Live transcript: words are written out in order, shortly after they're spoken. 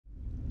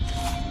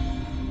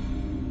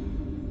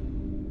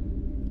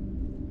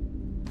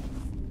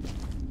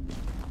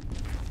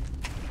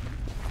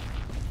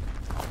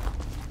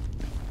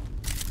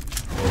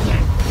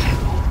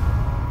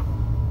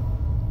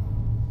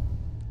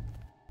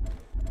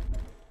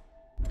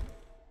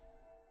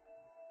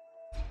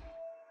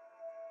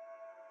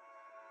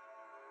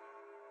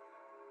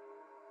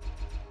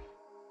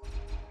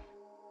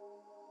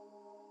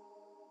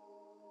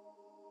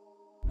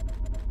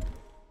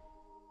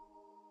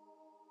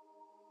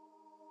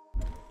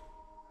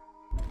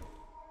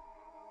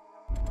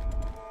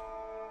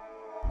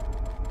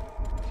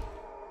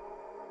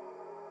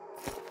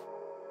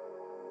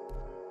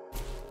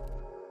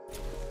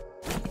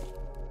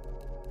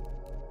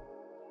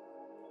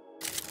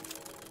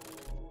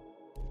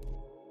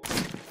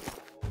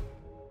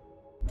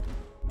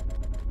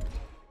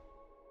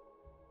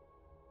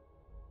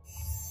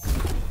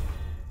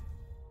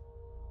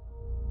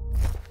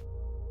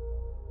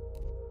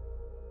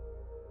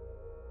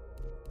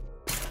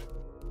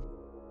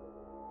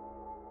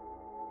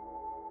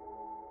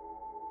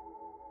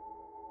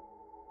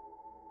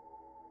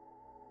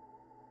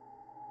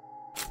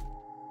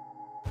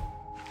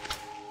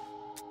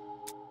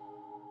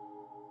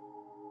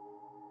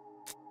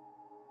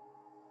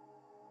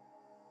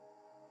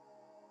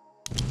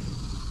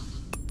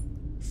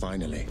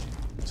Finally,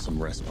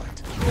 some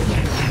respite.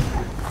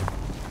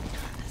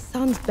 The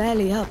sun's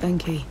barely up,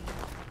 Enki.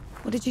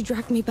 What did you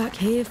drag me back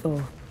here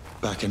for?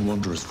 Back in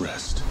Wanderer's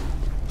Rest,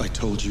 I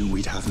told you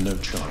we'd have no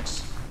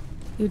chance.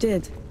 You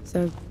did,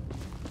 so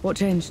what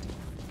changed?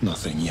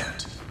 Nothing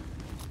yet.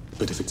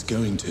 But if it's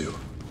going to,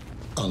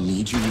 I'll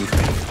need you with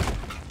me.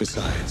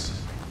 Besides,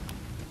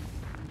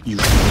 you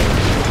should know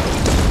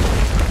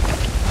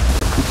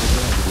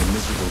were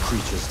miserable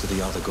creatures to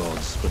the other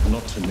gods, but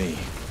not to me.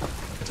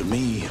 To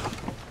me,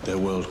 their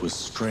world was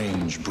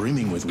strange,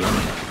 brimming with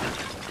wonder.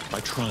 I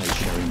tried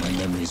sharing my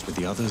memories with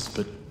the others,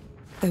 but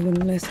they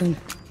wouldn't listen.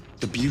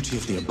 The beauty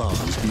of the above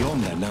was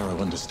beyond their narrow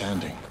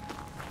understanding.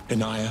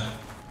 Inaya,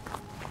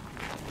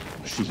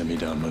 she let me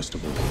down most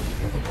of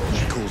all.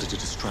 She called it a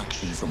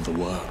distraction from the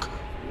work.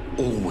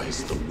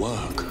 Always the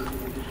work.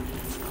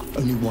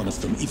 Only one of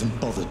them even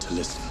bothered to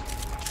listen.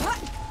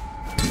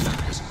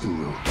 That was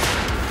Uru.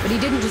 But he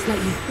didn't just let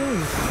you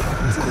through.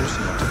 Of course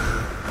not.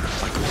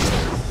 I could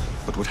go,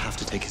 but would have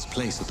to take his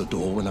place at the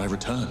door when I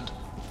returned.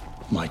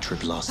 My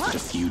trip lasted a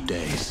few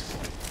days.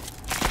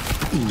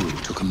 Uru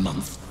took a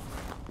month.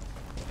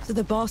 So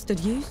the bastard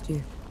used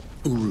you?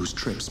 Uru's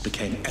trips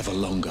became ever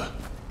longer.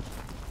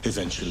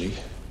 Eventually,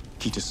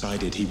 he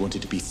decided he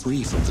wanted to be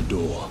free from the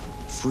door,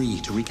 free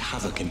to wreak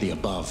havoc in the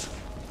above.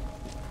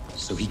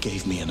 So he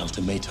gave me an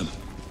ultimatum.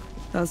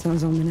 That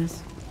sounds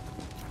ominous.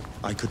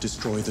 I could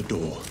destroy the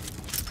door.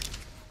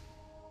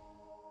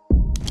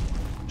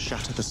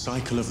 Shatter the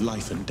cycle of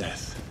life and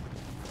death.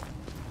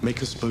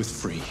 Make us both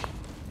free.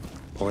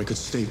 Or I could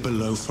stay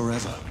below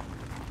forever.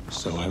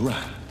 So I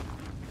ran.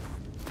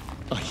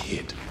 I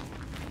hid.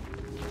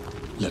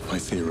 Let my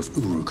fear of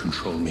Uru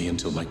control me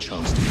until my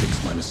chance to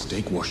fix my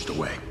mistake washed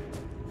away.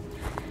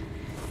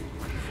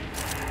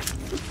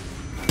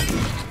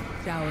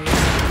 Shall we?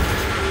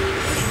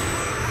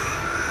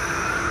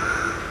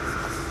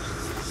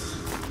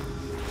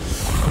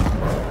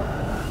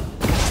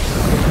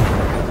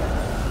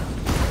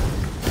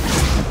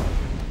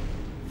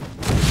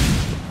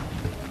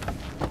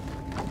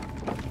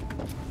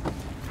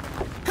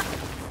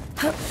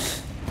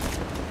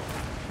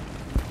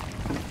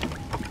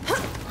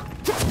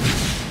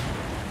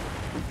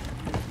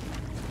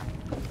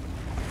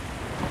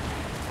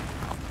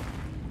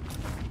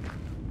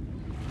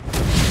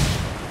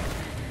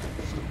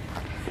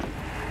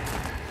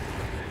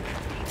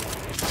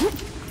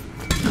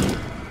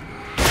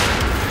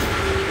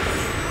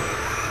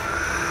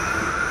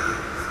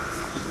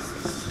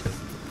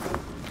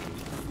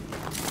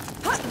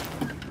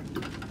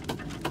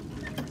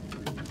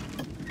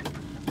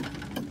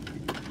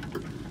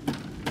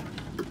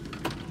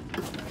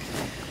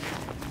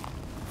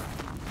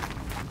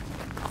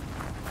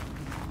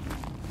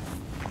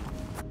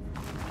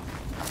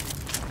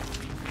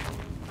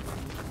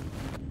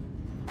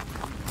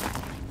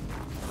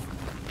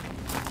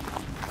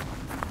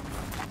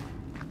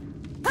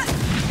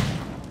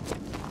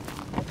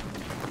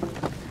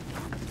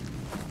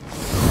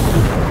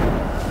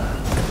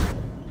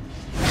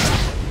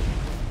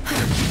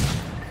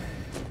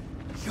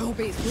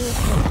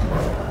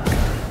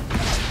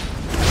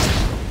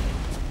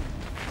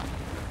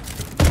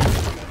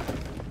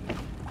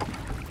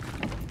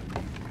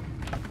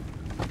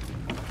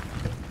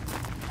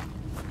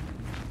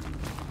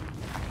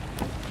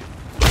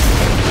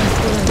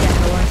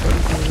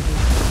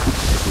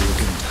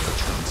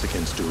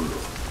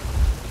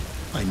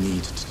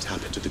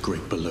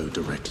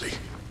 Directly.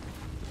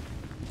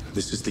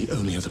 This is the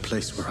only other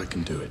place where I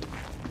can do it.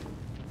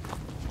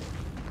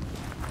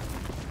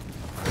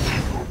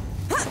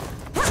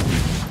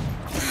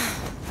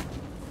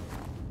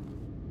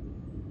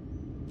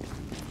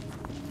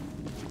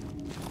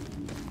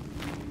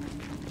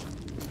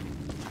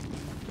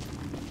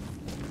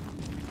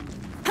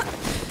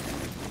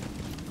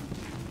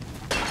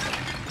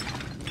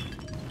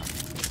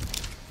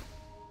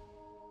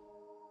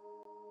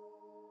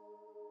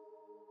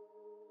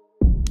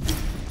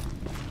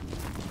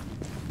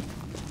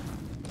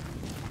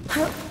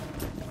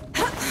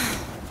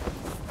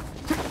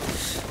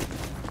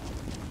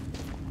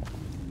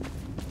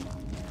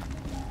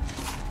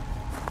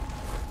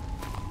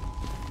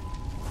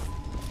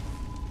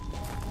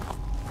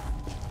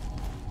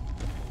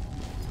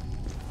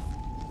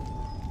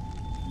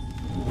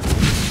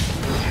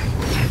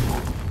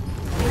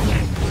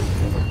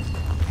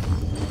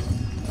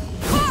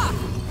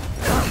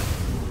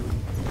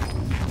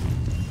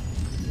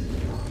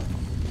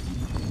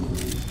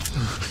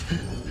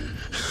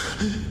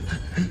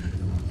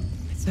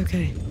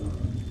 Okay.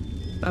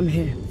 I'm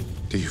here.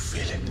 Do you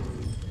feel it?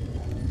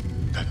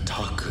 That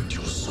tug at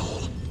your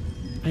soul?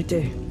 I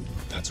do.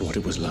 That's what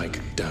it was like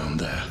down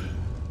there.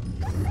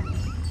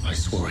 I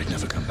swore I'd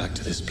never come back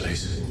to this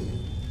place.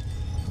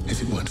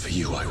 If it weren't for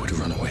you, I would have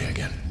run away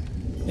again.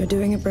 You're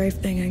doing a brave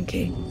thing,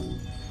 Enki.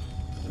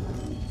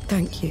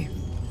 Thank you.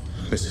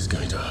 This is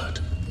going to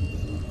hurt.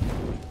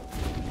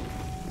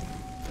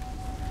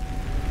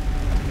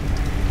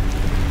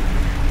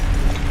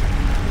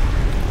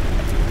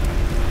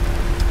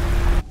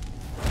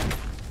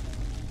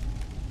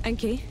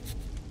 Enki?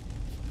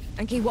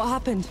 Enki, what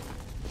happened?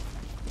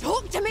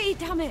 Talk to me,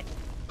 damn it!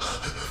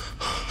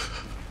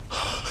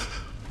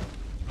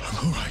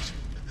 I'm all right.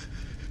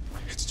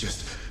 It's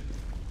just...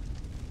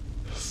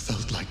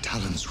 felt like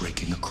talons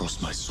raking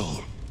across my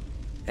soul.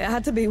 It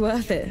had to be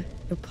worth it.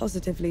 You're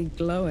positively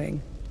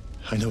glowing.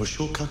 I know a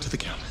shortcut to the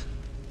camp.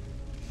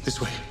 This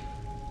way.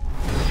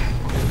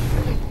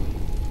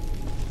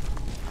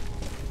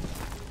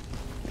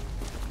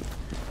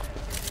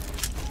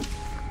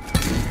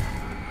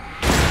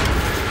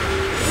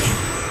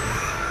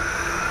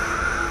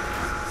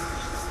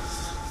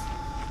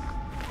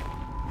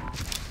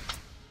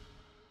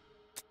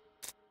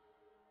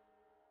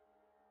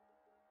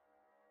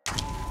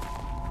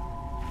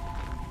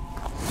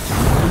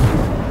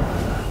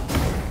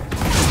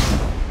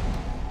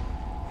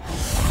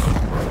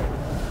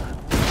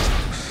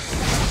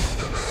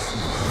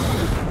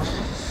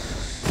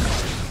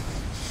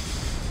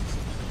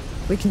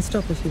 We can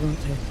stop if you want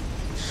to.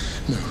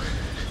 No.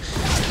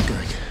 Keep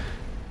going.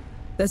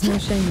 There's no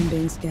shame in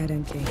being scared,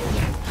 Enki.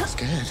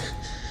 Scared?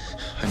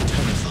 I'm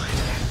terrified.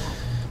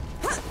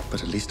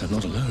 But at least I'm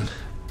not alone.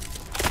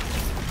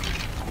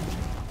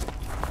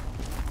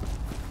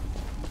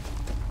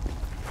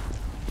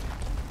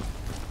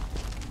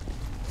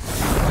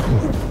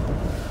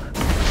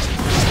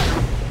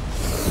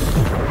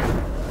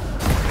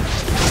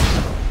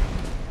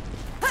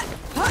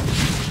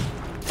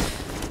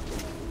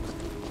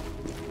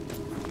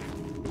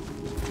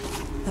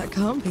 That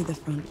can't be the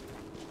front.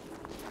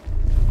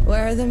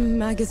 Where are the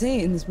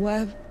magazines?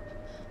 Where...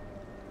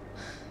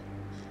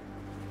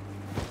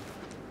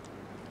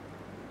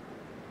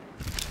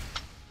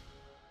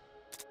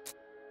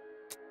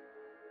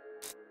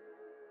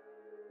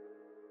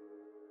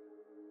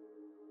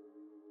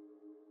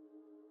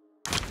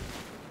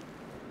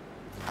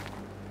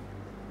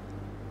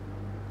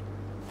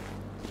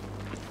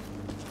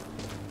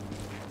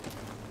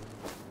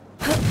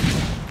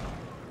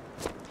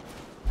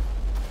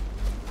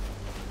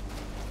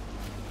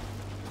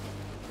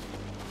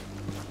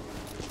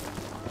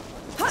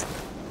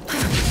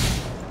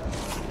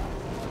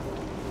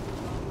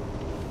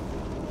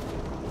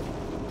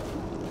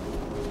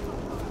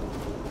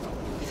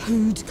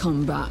 Who'd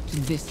come back to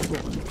this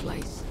rotten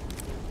place?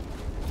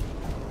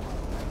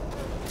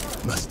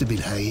 Must have been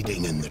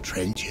hiding in the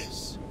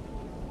trenches.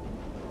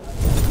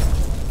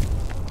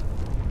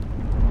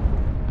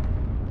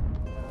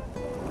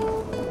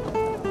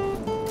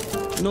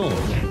 No.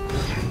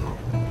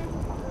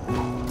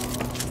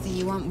 So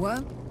you want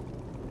work?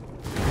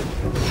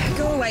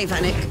 Go away,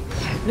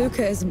 Vanek.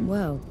 Luca isn't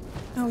well.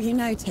 Oh, you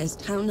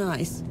noticed? How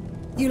nice.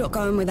 You lot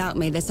going without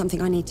me. There's something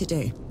I need to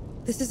do.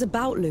 This is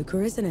about Luca,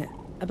 isn't it?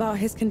 About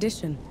his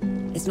condition.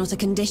 It's not a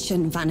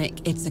condition,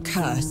 Vanek. It's a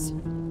curse.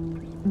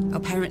 Our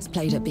parents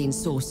played at being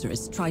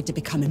sorcerers, tried to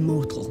become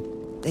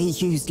immortal. They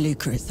used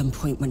Luca at some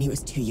point when he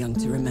was too young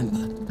to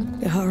remember.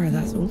 Yahara,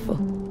 that's awful.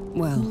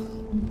 Well,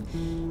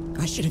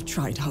 I should have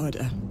tried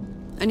harder.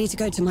 I need to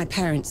go to my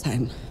parents'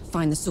 home,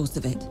 find the source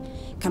of it.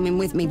 Coming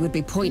with me would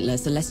be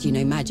pointless unless you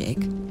know magic.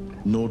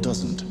 Nor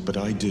doesn't, but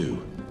I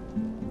do.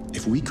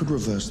 If we could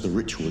reverse the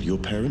ritual your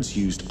parents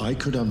used, I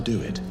could undo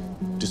it.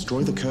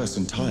 Destroy the curse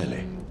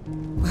entirely.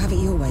 We'll have it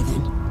your way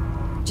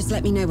then. Just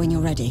let me know when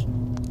you're ready.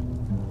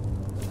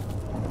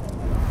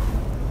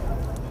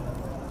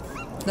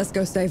 Let's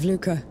go save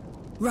Luca.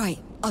 Right,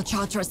 I'll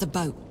charter us a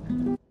boat.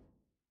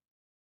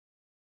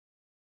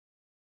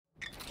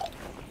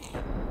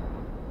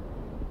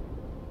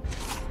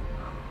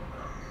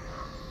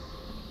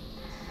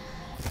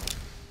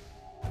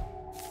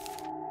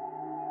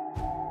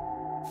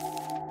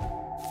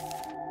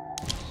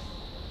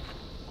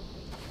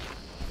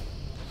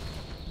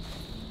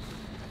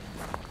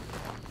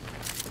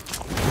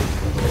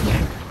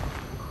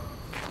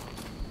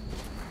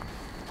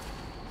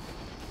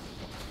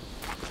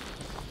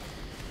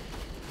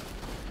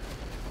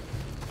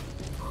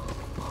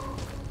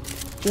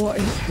 What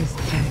is this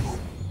place?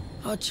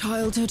 Our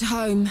childhood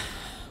home.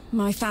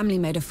 My family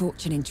made a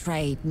fortune in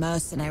trade,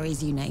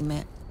 mercenaries, you name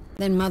it.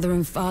 Then Mother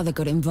and Father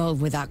got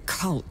involved with that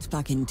cult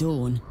back in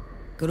Dawn.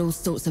 Got all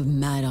sorts of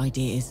mad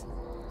ideas.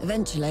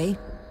 Eventually,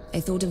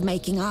 they thought of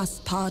making us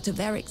part of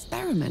their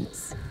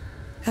experiments.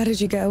 How did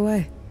you get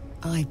away?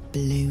 I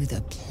blew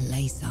the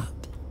place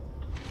up.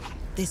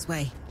 This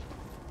way.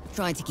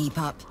 Tried to keep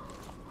up.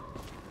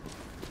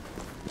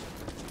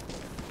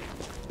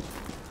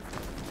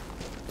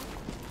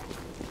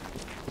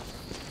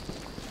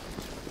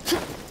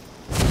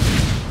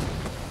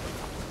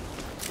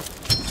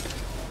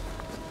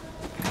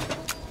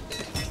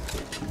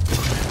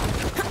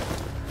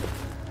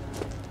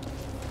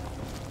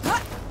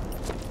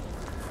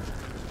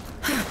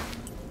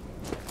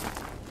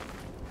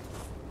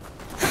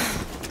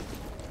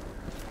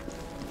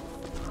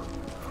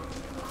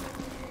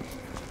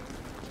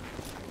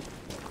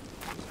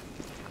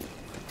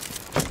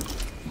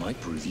 Might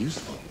prove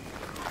useful.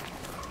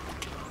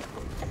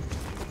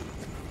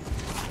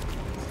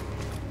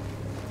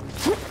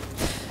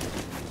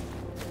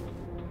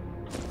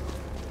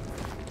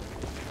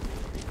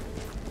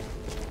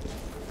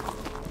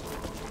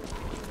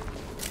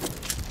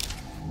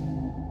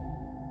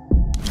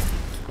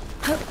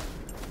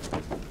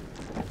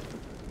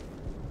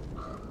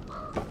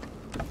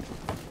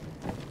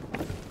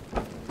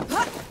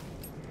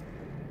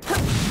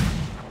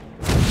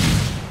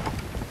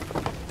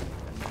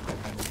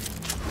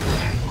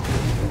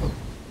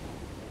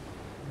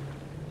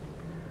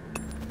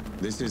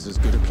 This is as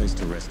good a place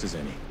to rest as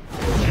any.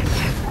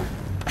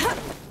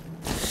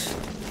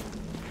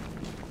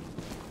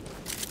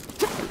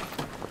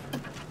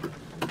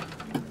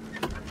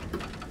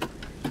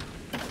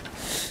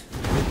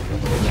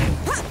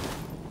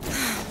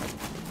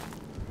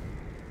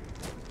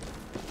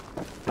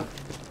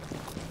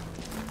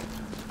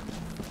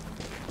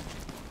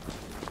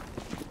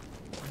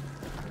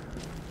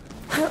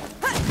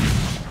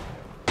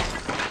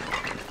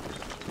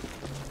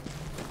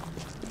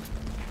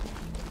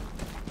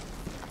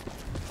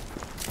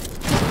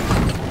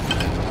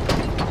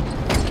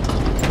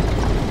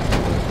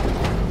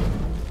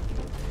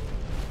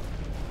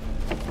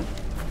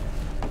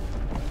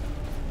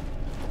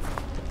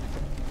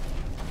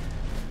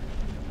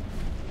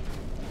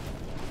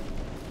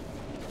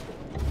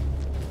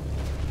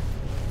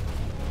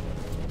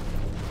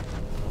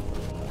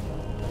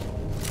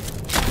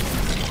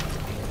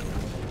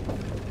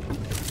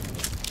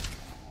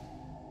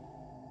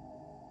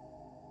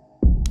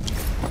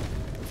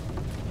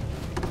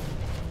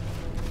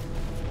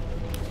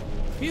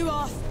 You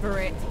asked for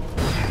it.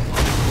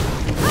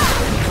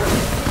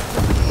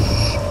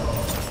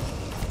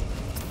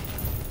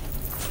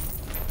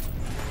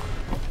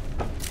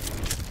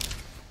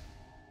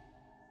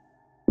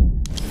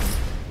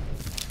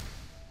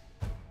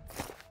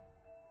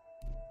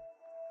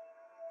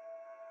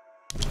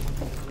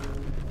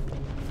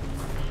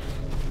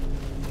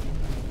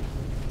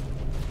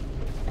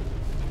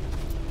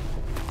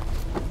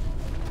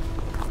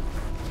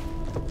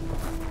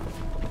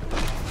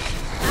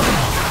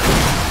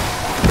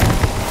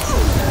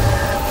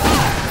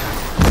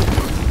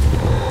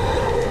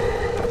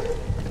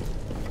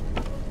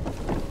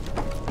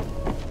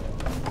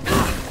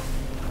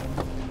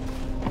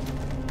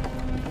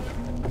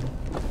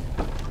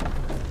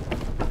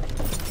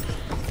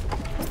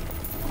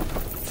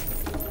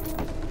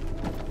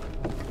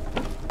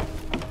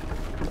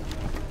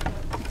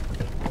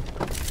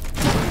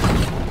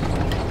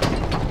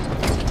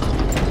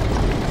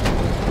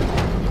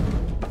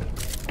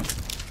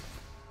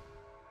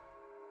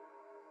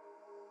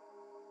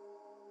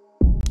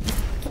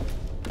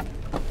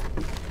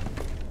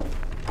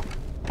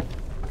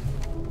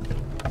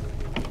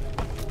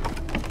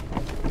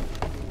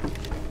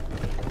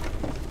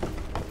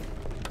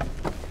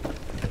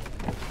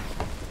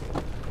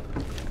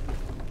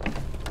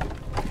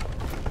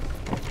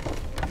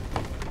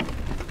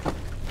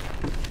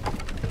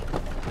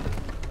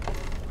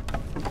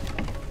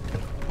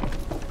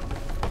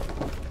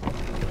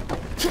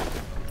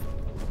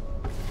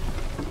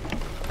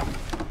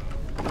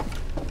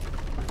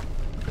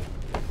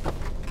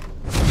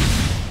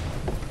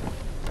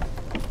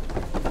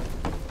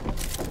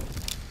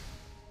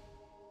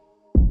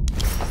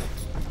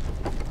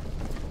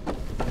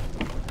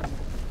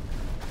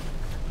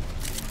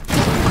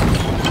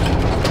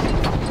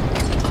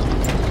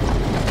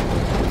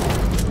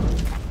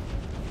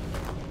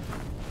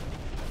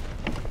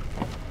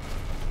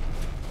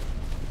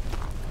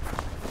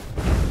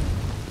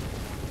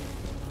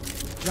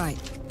 Right.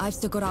 I've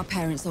still got our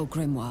parents' old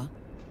grimoire.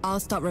 I'll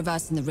start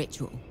reversing the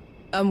ritual.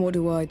 And what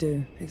do I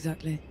do,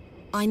 exactly?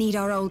 I need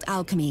our old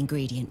alchemy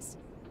ingredients.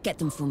 Get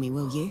them for me,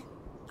 will you?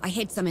 I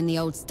hid some in the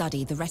old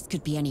study, the rest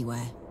could be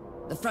anywhere.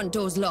 The front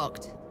door's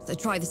locked, so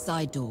try the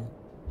side door.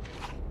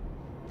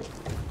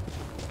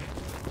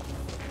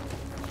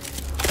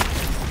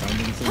 Found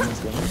anything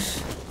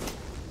worthwhile?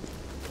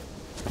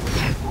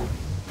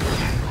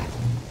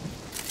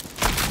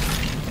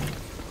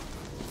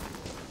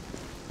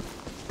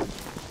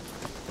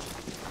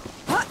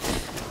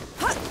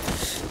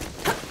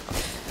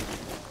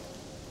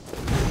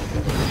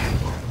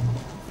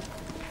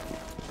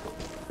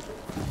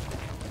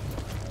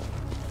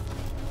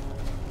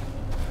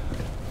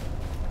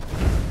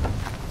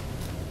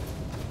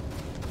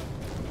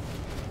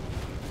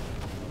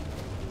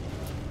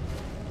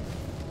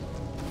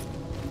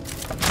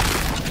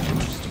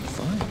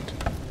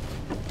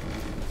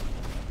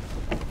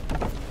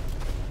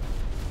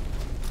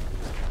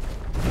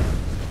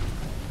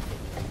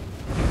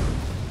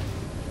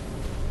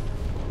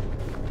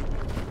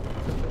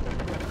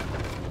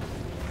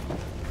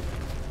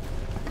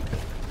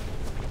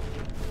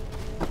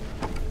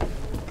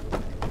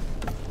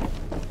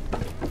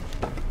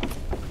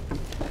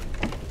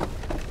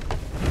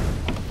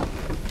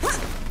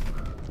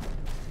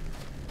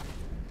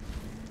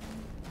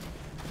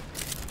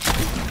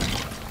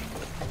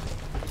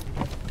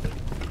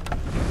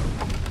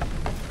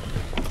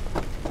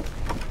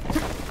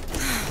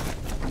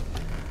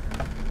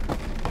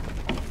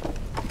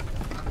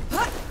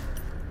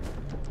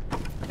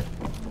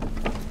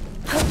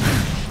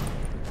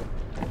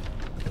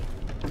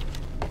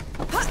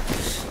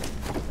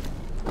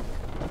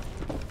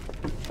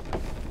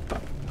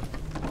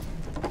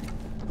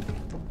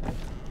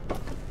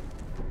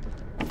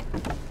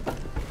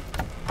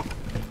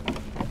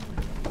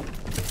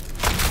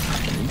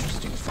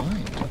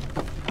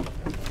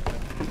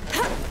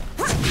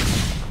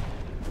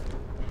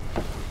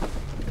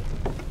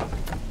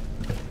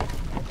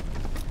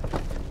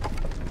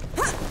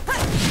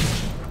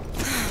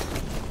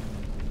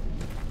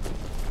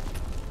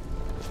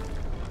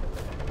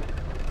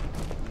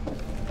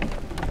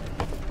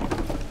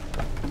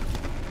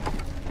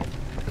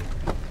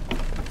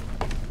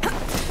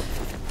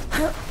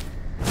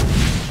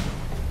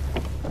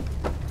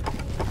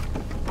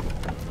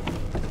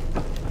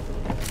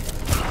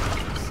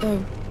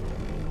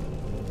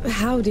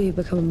 How do you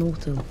become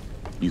immortal?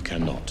 You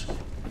cannot.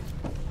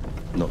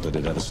 Not that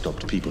it ever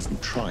stopped people from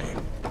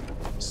trying.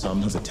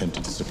 Some have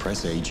attempted to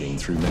suppress aging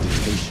through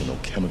meditation or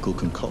chemical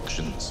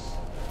concoctions.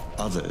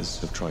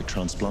 Others have tried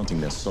transplanting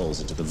their souls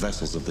into the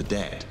vessels of the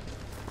dead.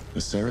 The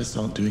Sereths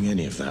aren't doing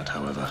any of that,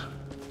 however.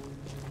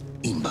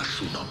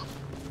 Imbashunom.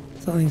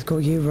 Something's got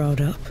you rolled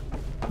up.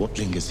 What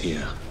lingers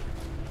here?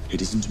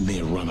 It isn't a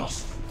mere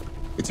runoff.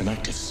 It's an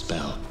active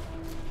spell.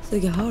 So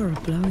Yahara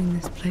blowing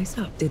this place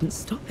up didn't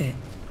stop it.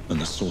 And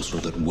the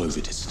sorcerer that wove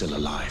it is still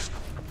alive.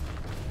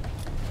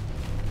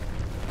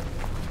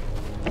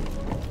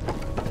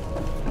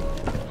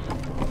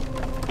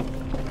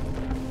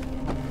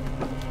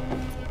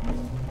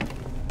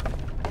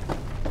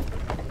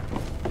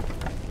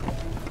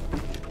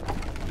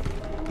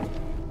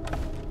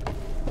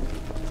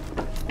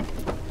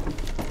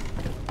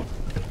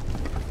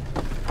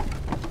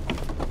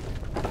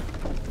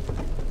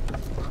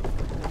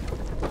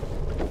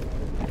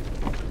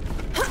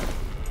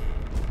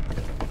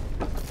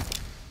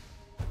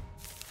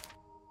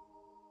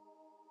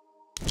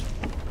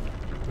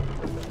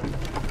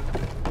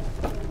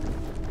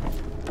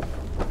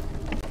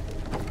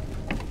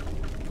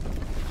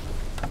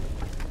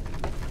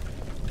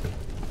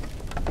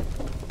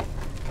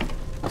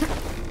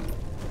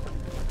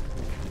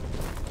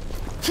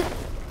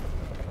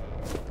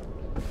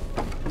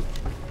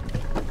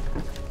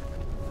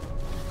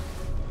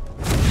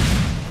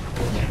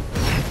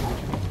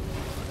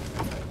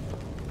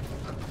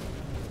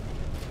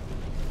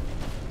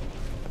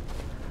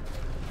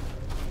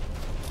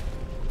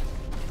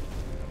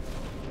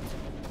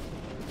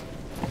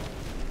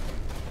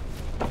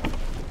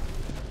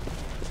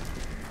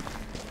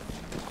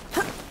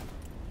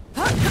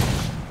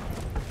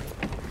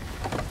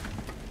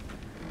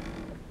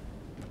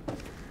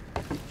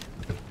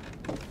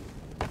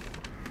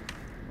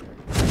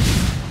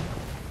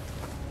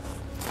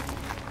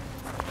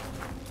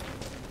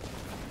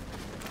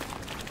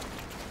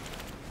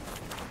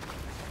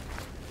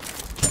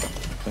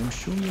 I'm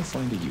sure you'll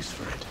find a use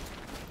for it.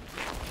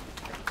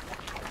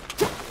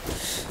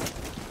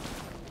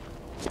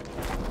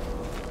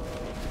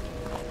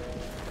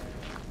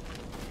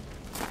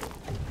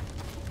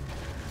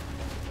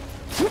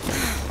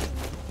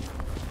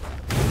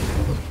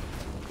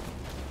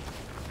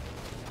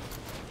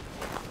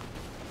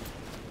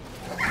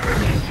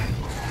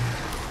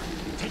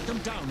 Take them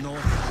down, Nor.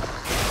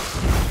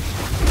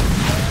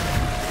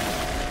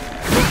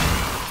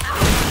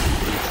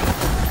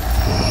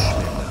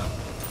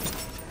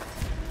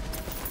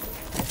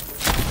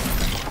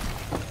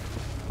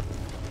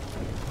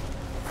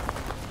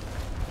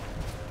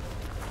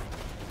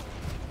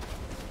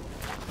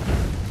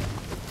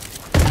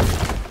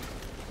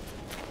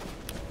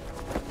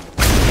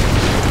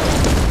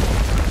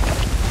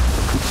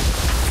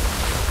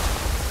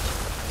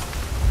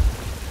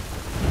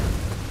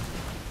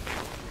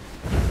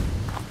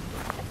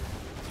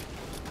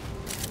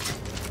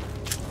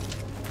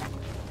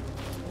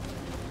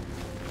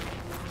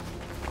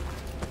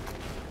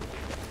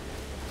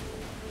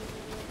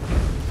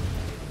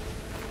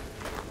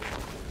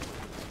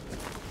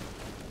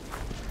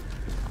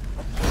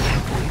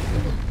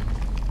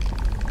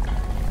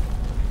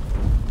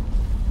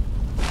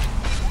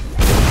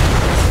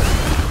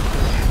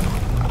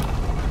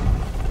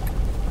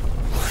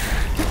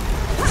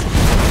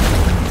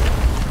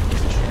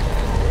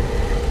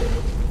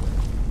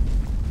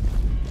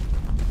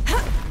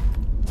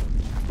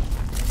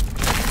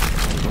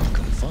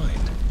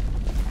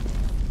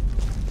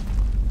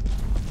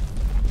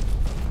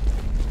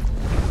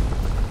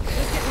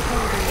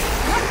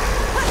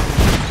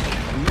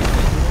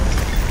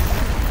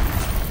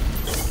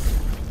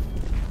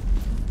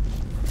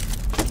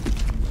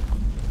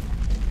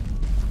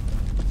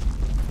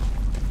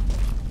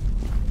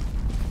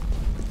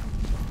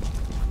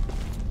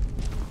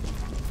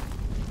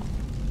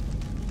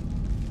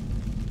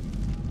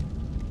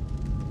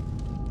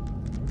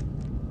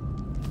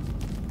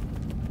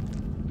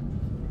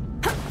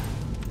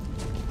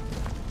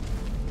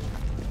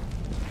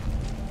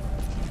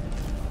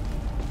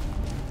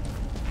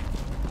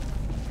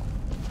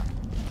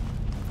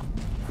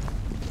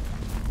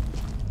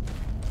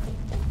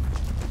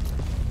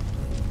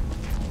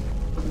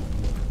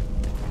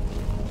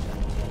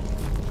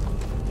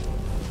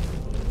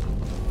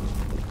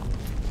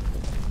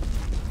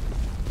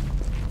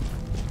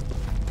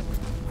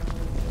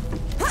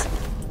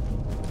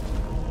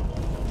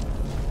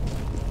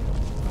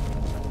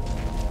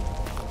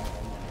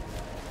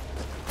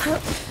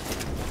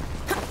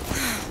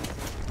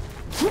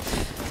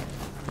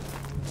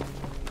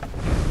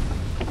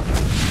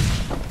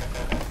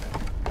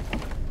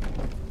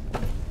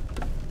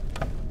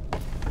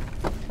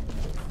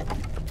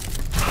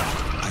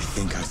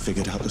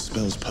 Figured out the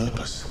spell's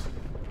purpose.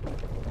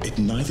 It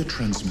neither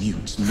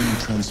transmutes nor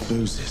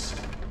transposes.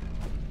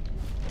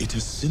 It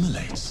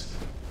assimilates.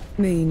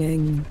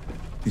 Meaning?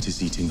 It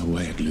is eating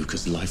away at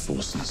Luca's life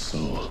force and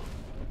soul,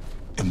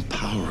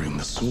 empowering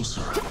the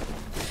sorcerer.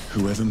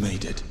 Whoever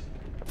made it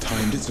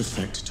timed its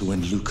effect to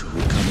when Luca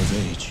would come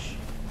of age,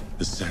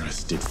 The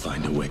Seraph did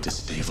find a way to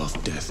stave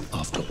off death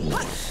after all.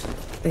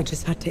 They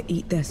just had to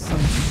eat their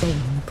son's soul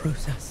in the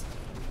process.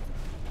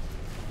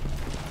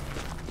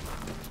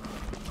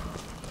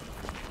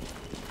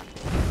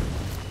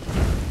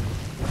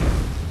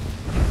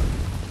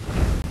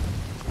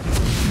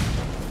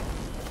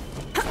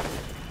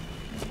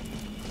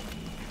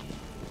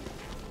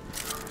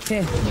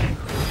 Here.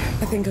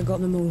 I think I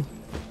got them all.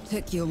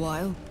 Took you a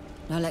while.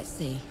 Now let's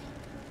see.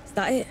 Is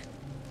that it?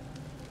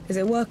 Is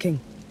it working?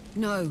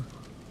 No.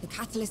 The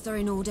catalysts are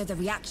in order, the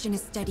reaction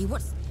is steady.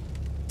 What's...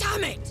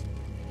 Damn it!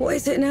 What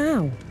is it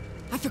now?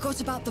 I forgot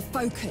about the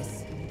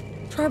focus.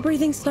 Try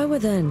breathing slower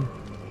then.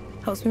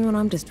 Helps me when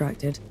I'm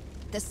distracted.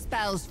 The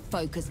spell's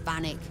focus,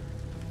 Vanek.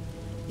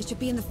 It should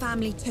be in the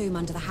family tomb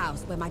under the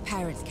house where my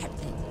parents kept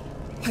it.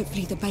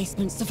 Hopefully the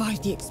basement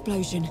survived the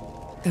explosion.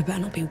 There better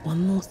not be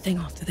one more thing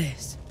after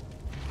this.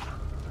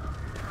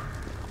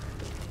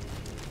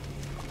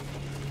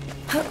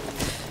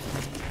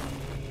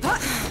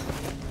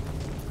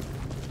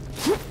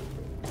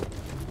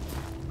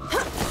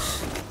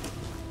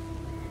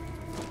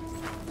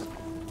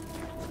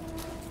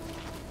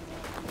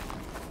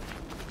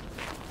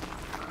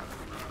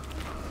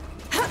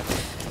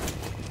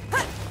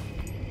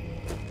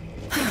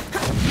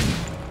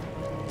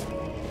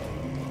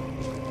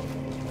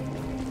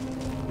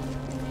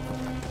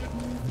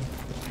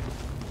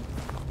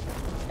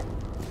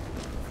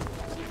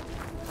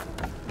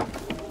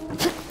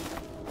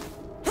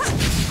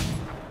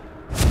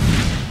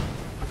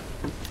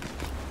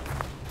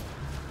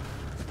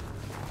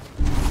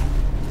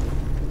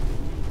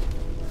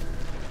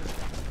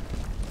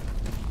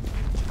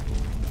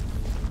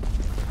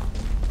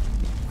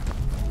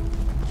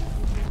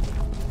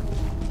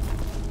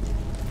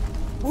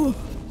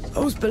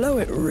 Those below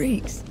it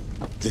reeks.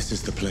 This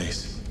is the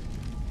place.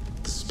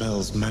 The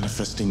spell's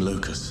manifesting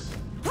locus.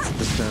 The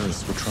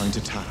Seraphs were trying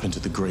to tap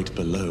into the great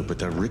below, but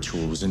their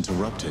ritual was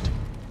interrupted.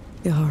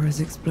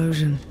 Yahara's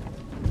explosion.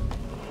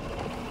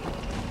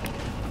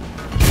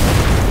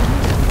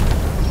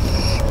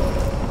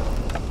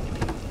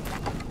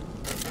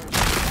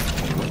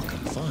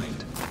 Welcome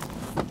find.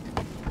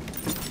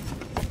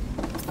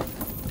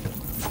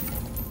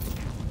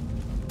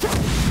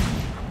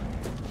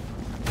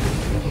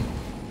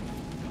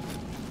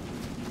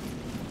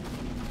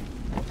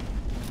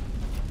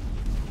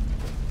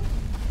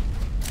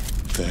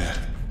 There.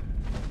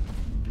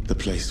 The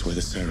place where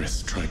the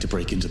Seraphs tried to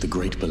break into the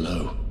great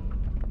below.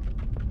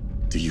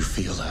 Do you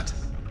feel that?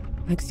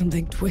 Like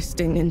something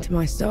twisting into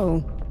my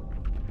soul.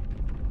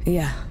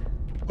 Yeah.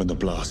 When the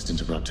blast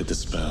interrupted the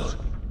spell,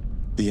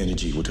 the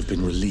energy would have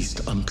been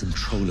released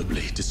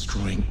uncontrollably,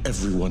 destroying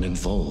everyone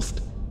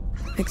involved.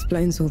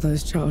 Explains all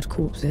those charred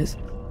corpses.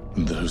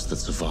 And those that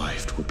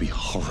survived would be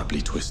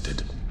horribly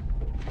twisted.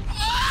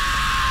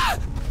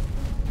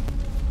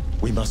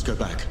 We must go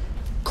back.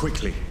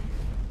 Quickly.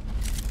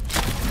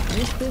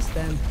 What's this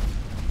then?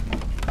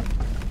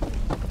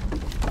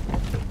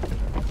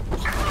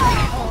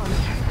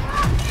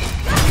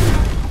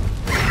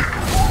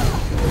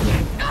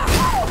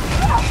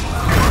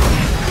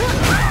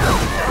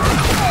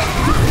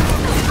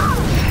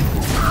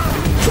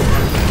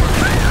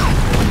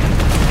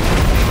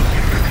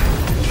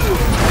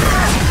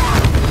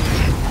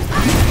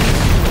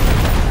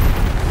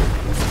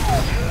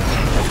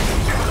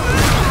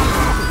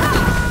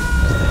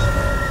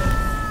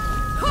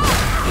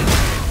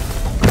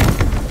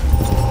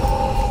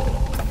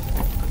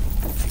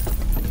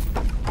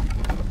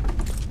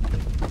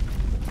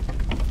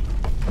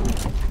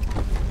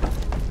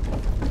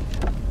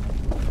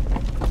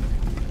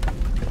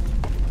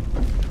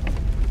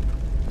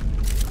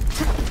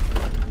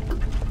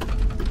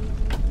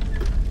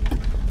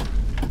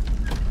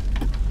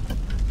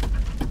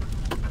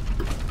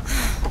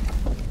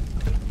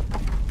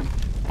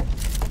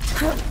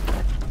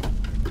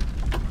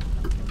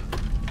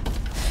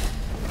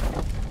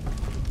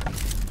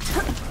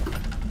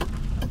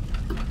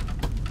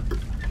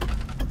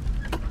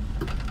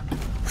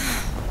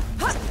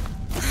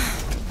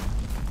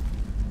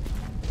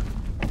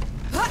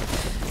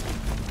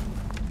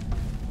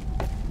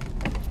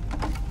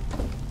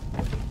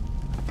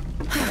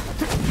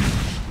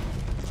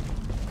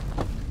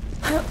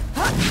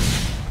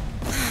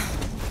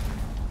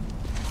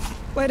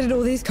 Where did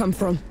all these come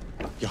from?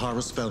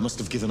 Yahara's spell must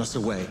have given us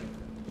away.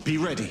 Be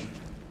ready.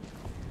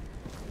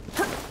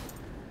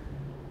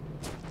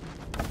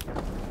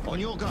 On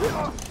your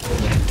guard.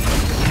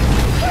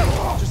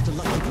 Just a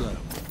lucky blow.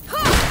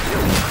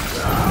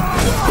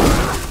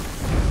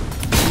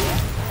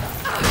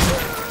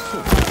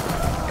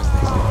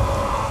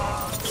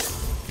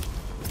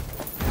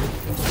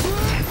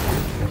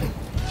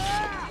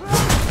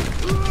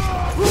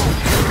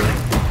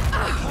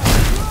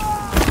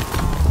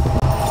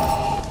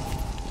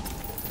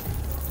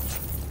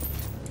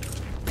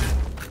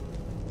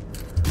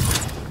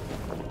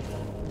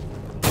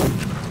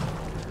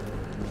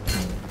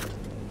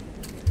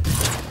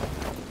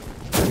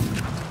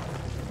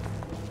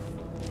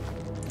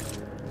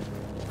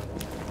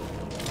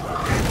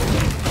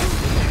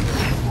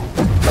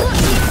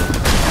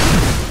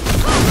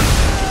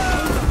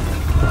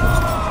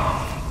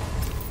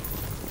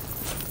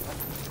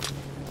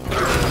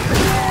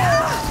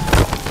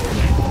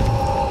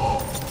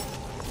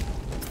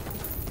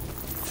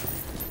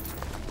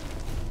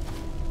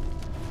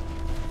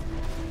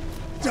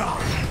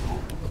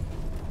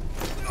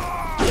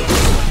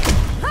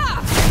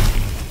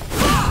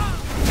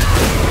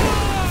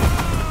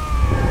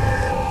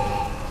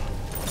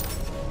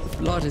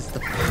 Blood is the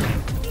power.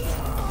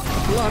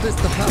 Blood is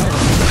the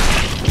power.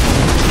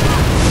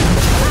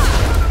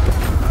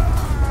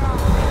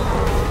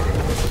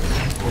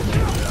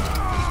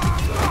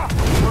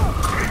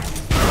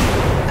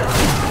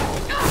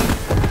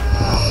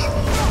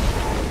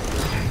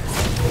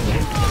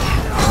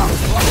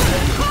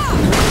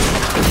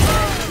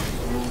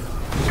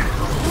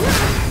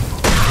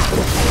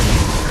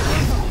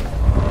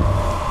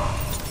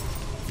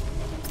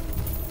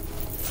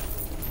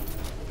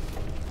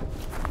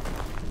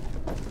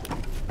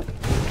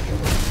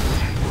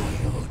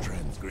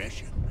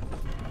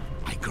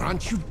 I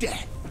grant you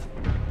death.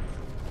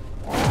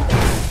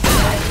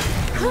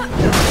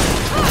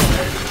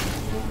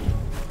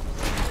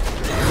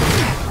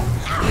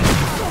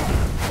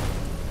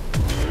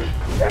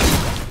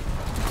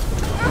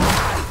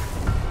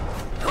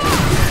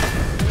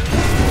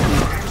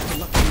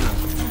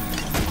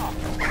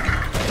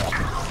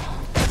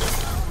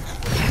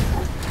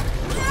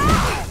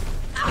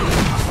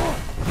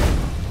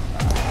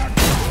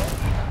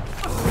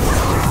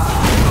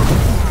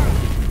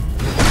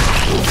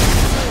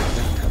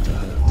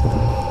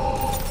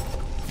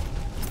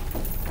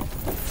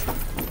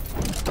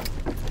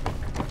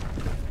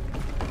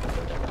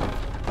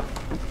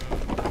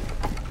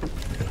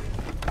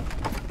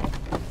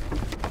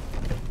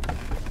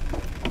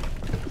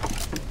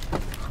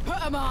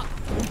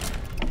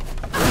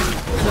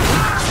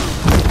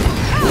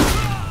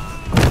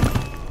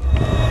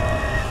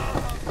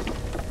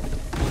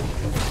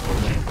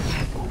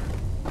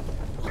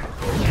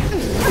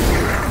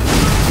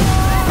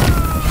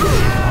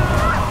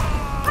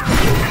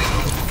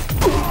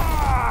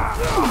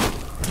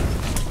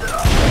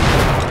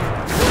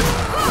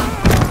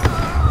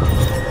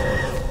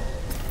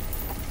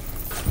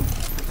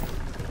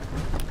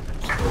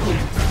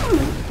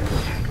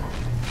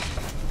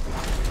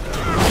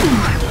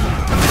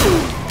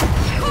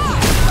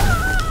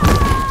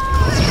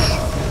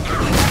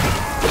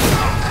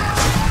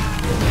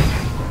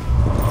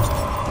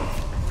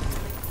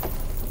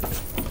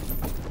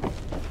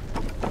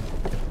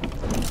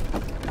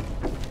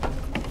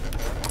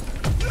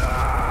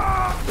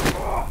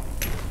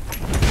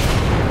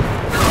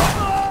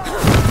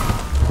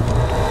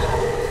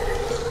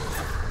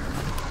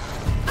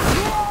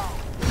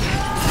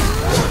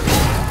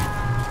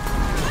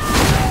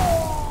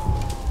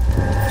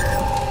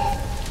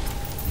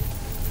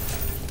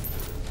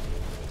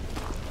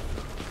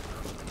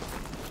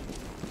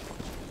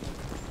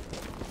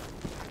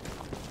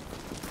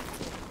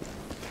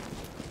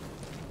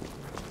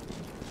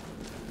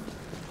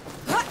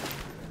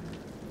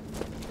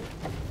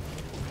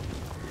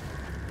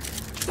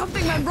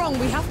 Something went wrong.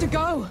 We have to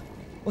go.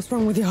 What's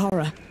wrong with your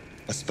horror?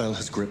 A spell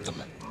has gripped them,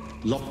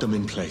 locked them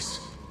in place.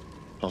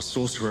 Our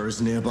sorcerer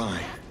is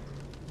nearby.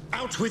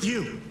 Out with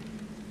you!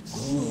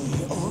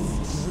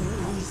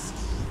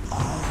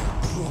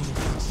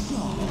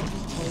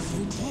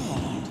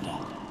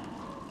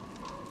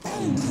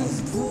 And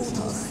has brought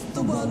us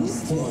the one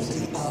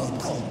spoiling our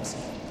cult.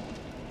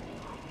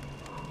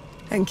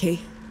 Enki,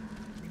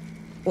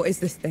 what is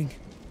this thing?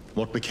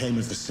 What became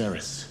of the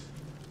Ceres?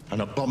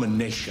 An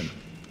abomination.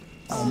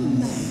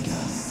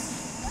 Omegas.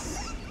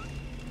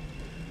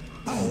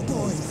 Our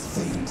boy's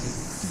fate is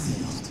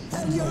sealed,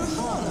 and your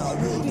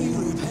honor will be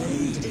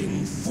repaid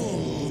in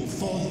full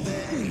for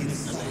their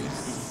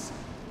insolence.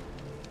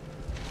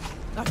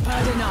 I've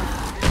heard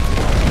enough.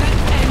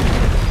 Let's end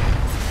this.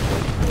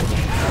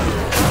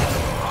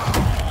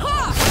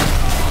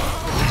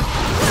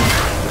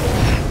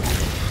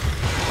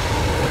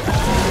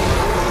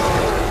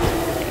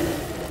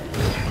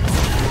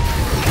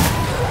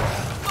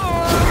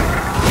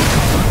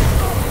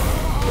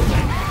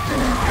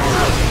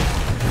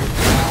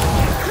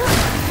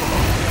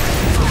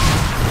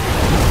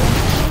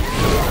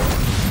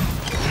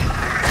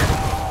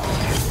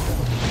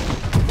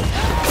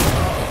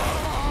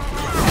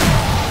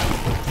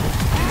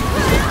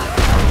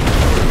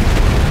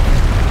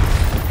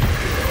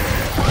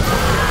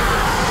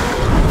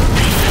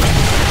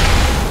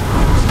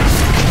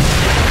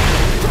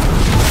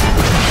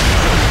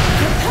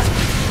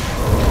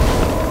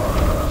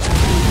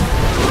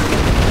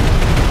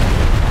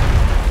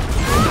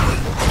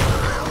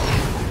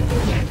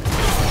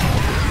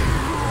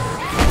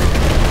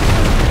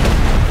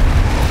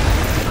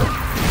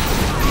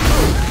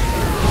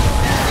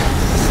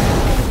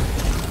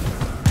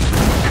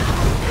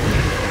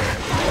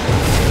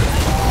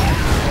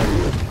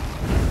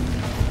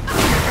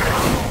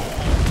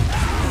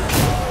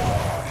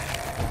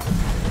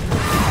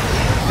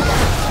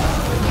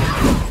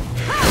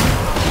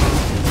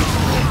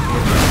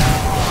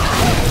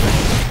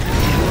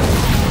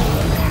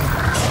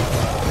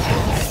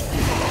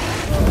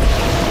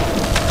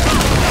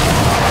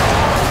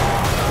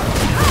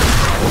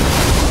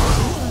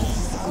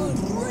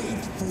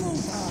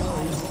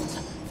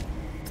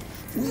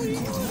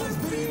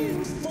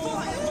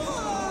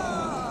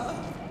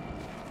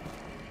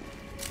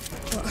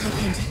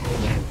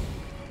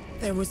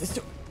 There was this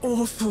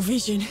awful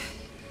vision.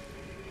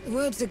 The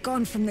words had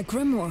gone from the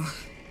grimoire.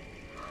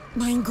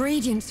 My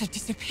ingredients had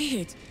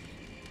disappeared.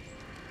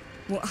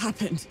 What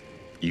happened?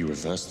 You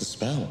reversed the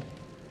spell.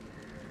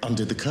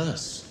 Undid the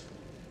curse.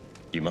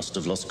 You must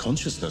have lost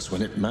consciousness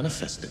when it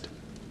manifested.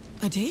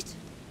 I did?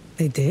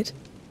 They did?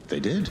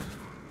 They did.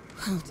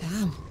 Oh,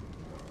 damn.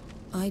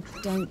 I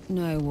don't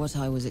know what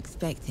I was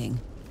expecting.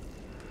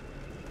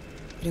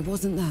 But it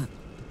wasn't that.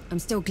 I'm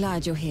still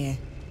glad you're here.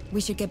 We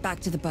should get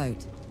back to the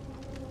boat.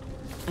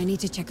 I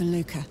need to check on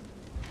Luca.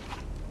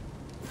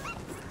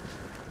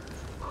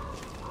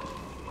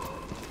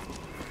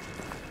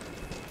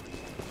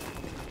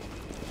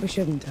 We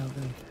shouldn't tell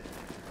them.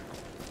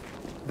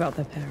 About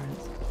their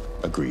parents.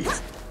 Agreed.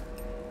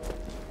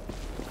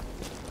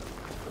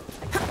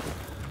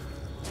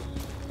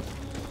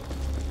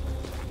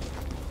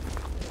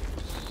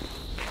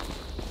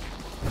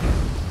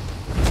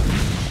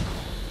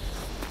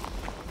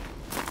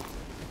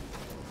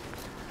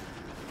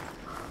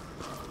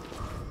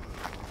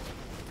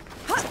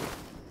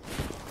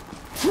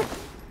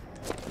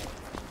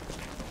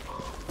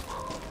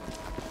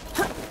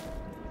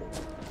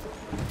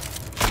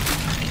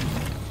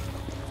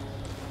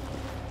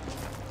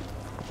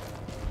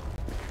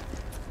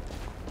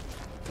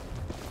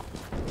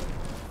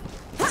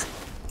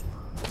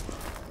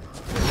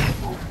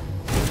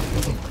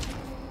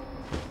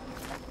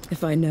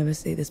 If I never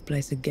see this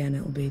place again,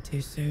 it'll be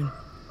too soon.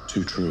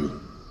 Too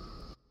true.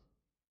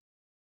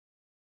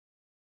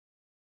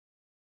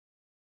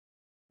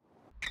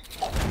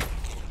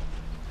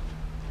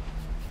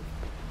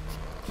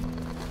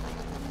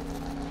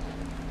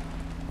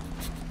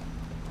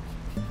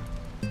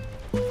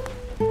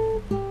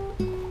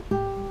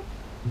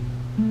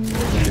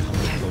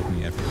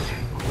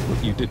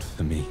 What you did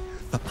for me,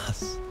 for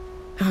us.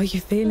 How are you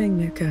feeling,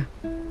 Luca?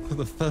 For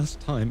the first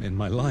time in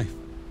my life.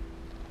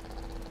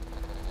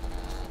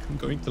 I'm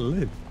going to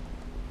live.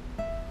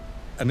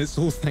 And it's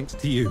all thanks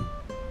to you.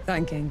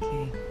 Thank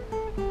Enki.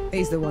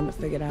 He's the one that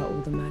figured out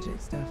all the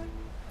magic stuff.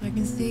 I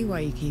can see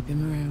why you keep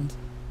him around.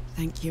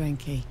 Thank you,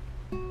 Enki.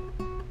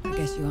 I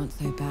guess you aren't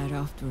so bad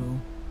after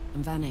all.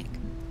 And Vanek.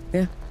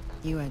 Yeah?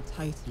 You were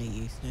totally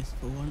useless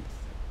for once.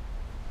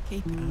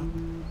 Keep it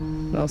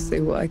up. I'll see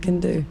what I can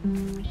do.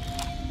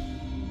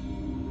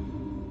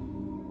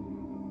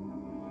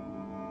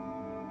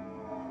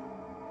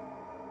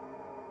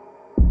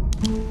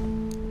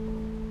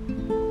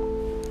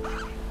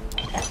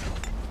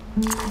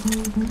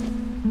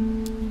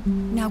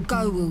 Now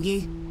go, will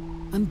you?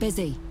 I'm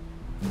busy.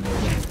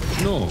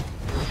 Nor.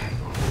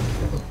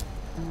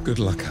 Good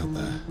luck out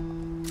there.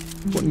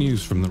 What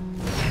news from the...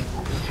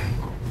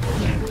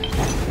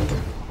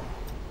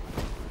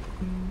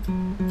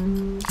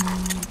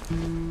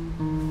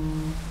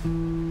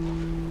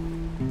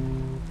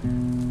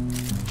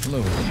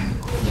 Hello.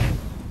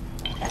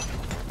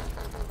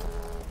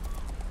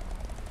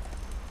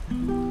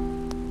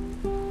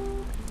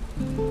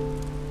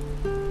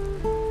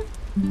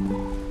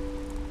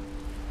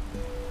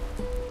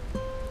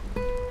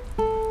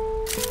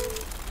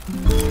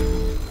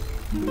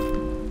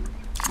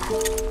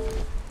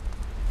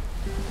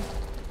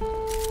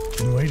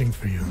 Been waiting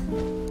for you.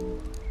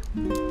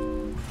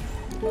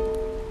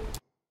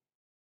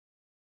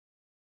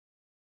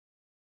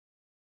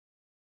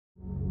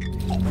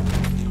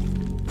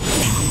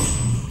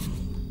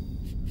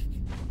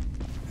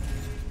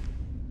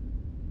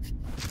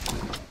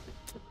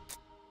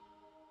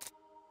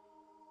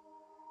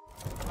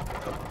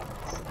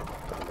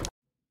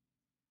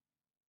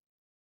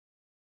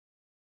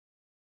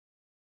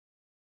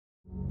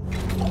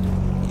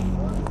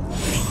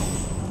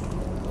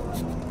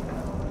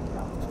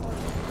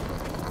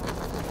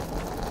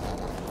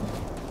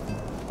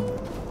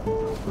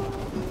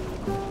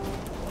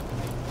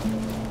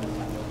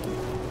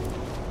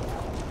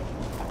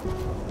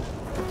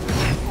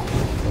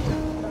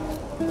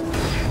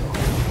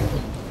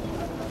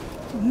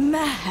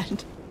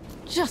 Mad.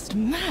 Just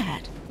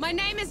mad. My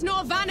name is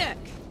Nor Vanek.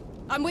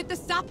 I'm with the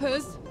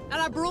Sappers,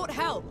 and I brought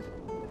help.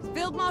 Is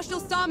Field Marshal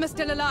Sama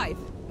still alive?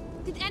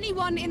 Did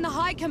anyone in the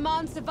High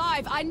Command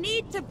survive? I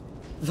need to...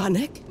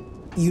 Vanek,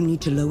 you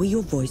need to lower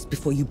your voice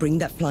before you bring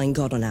that flying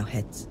god on our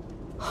heads.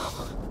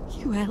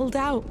 You held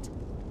out.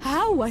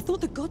 How? I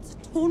thought the gods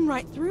had torn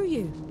right through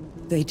you.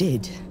 They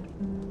did.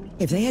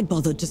 If they had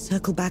bothered to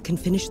circle back and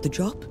finish the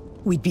job,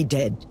 we'd be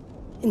dead.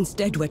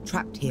 Instead, we're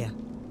trapped here.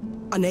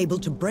 Unable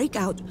to break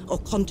out or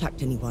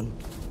contact anyone.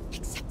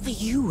 Except for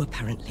you,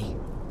 apparently.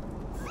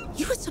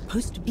 You were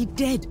supposed to be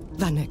dead,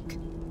 Vanek.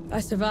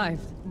 I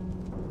survived.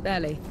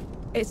 Barely.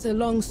 It's a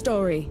long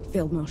story,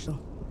 Field Marshal.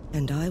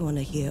 And I want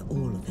to hear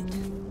all of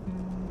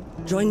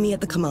it. Join me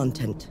at the command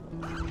tent.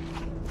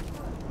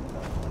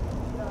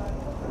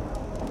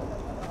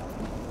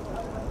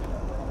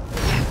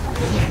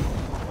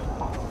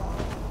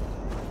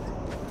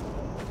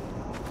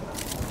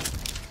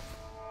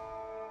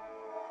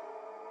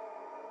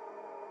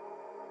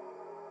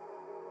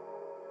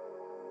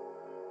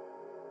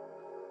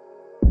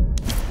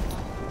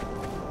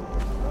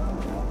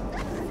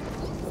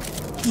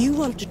 You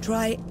want to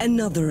try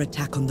another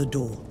attack on the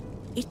door?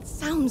 It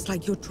sounds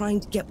like you're trying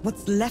to get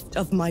what's left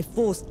of my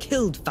force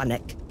killed,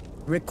 Vanek.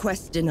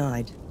 Request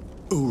denied.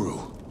 Uru,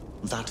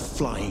 That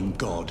flying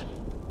god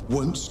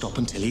won't stop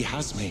until he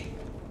has me.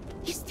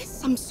 Is this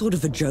some sort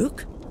of a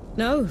joke?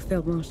 No,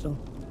 Field Marshal.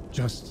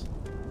 Just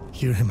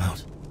hear him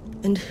out.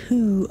 And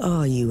who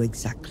are you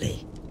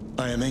exactly?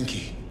 I am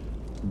Enki,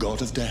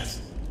 god of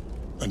death,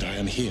 and I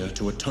am here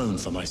to atone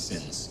for my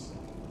sins.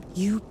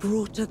 You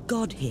brought a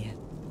god here?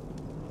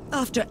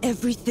 After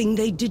everything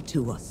they did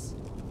to us?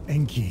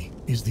 Enki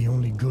is the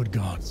only good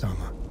god,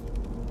 Sama.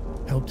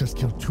 Helped us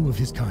kill 2 of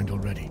his kind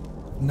already.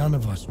 None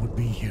of us would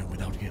be here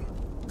without him.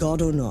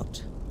 God or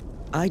not,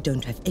 I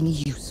don't have any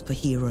use for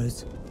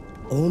heroes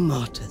or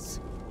martyrs.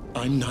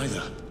 I'm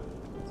neither.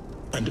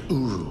 And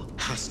Uru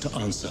has to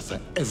answer for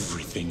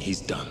everything he's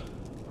done.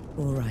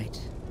 All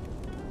right.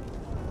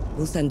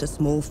 We'll send a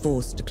small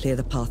force to clear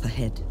the path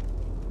ahead.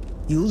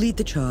 You'll lead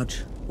the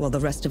charge, while the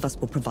rest of us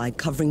will provide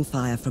covering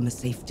fire from a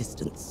safe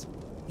distance.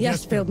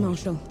 Yes, Field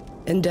Marshal.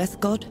 And Death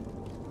God?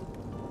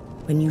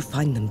 When you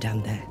find them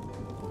down there,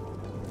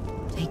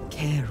 take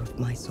care of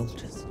my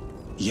soldiers.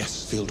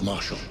 Yes, Field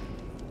Marshal.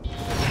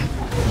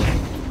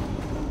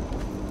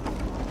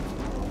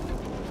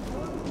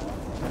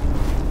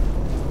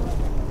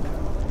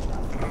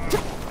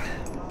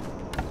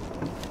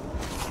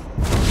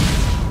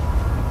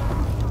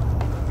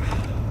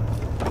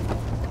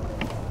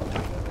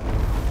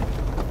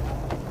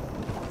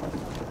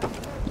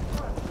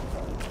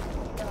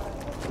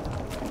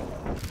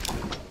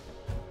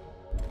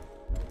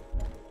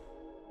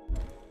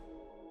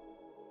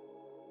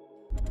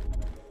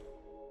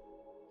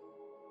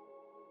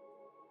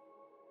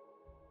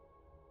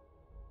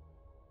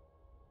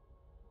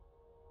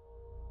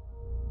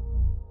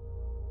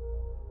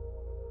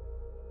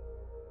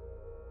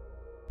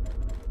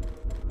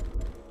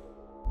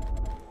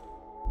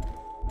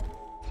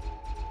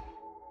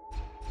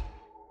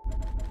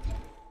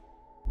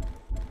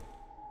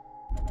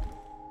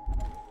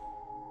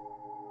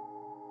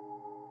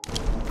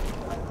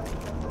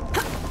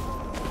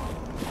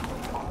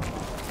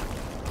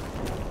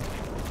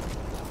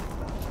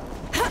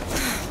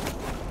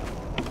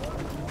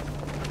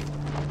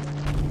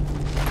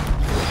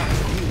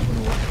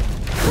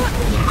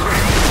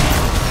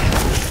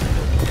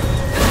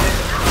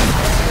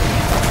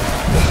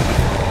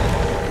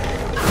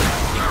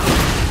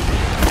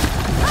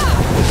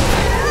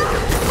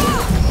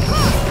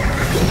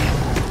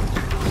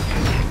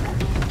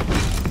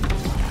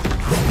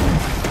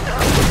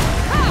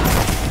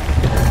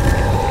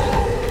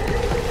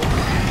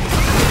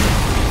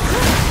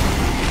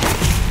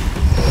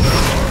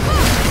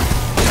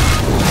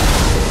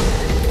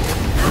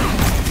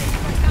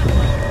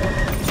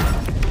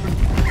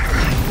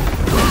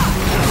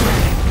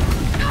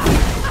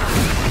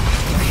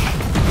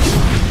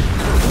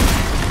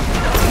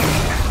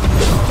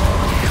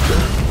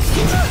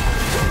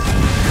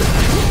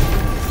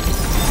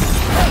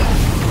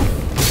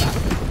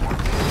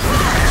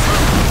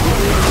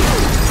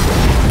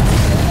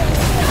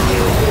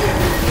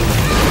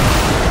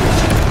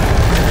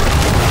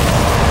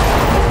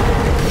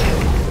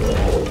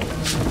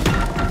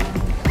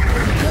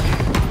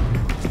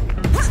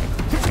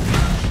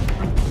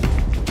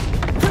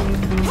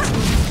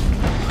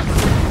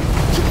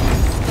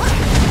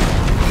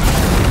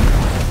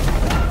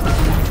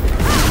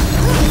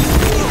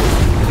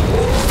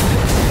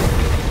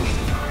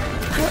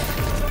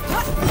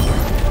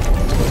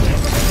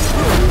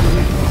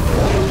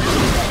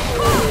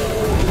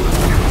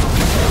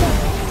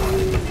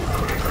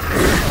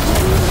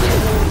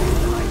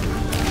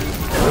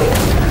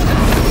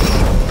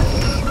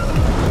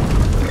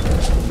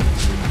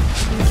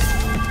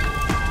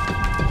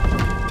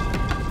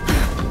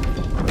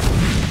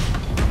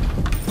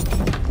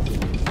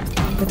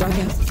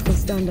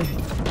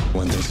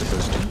 When they're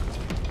supposed to?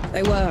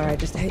 They were, I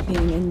just hate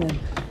being in them.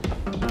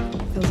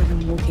 Feels like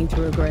I'm walking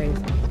through a grave.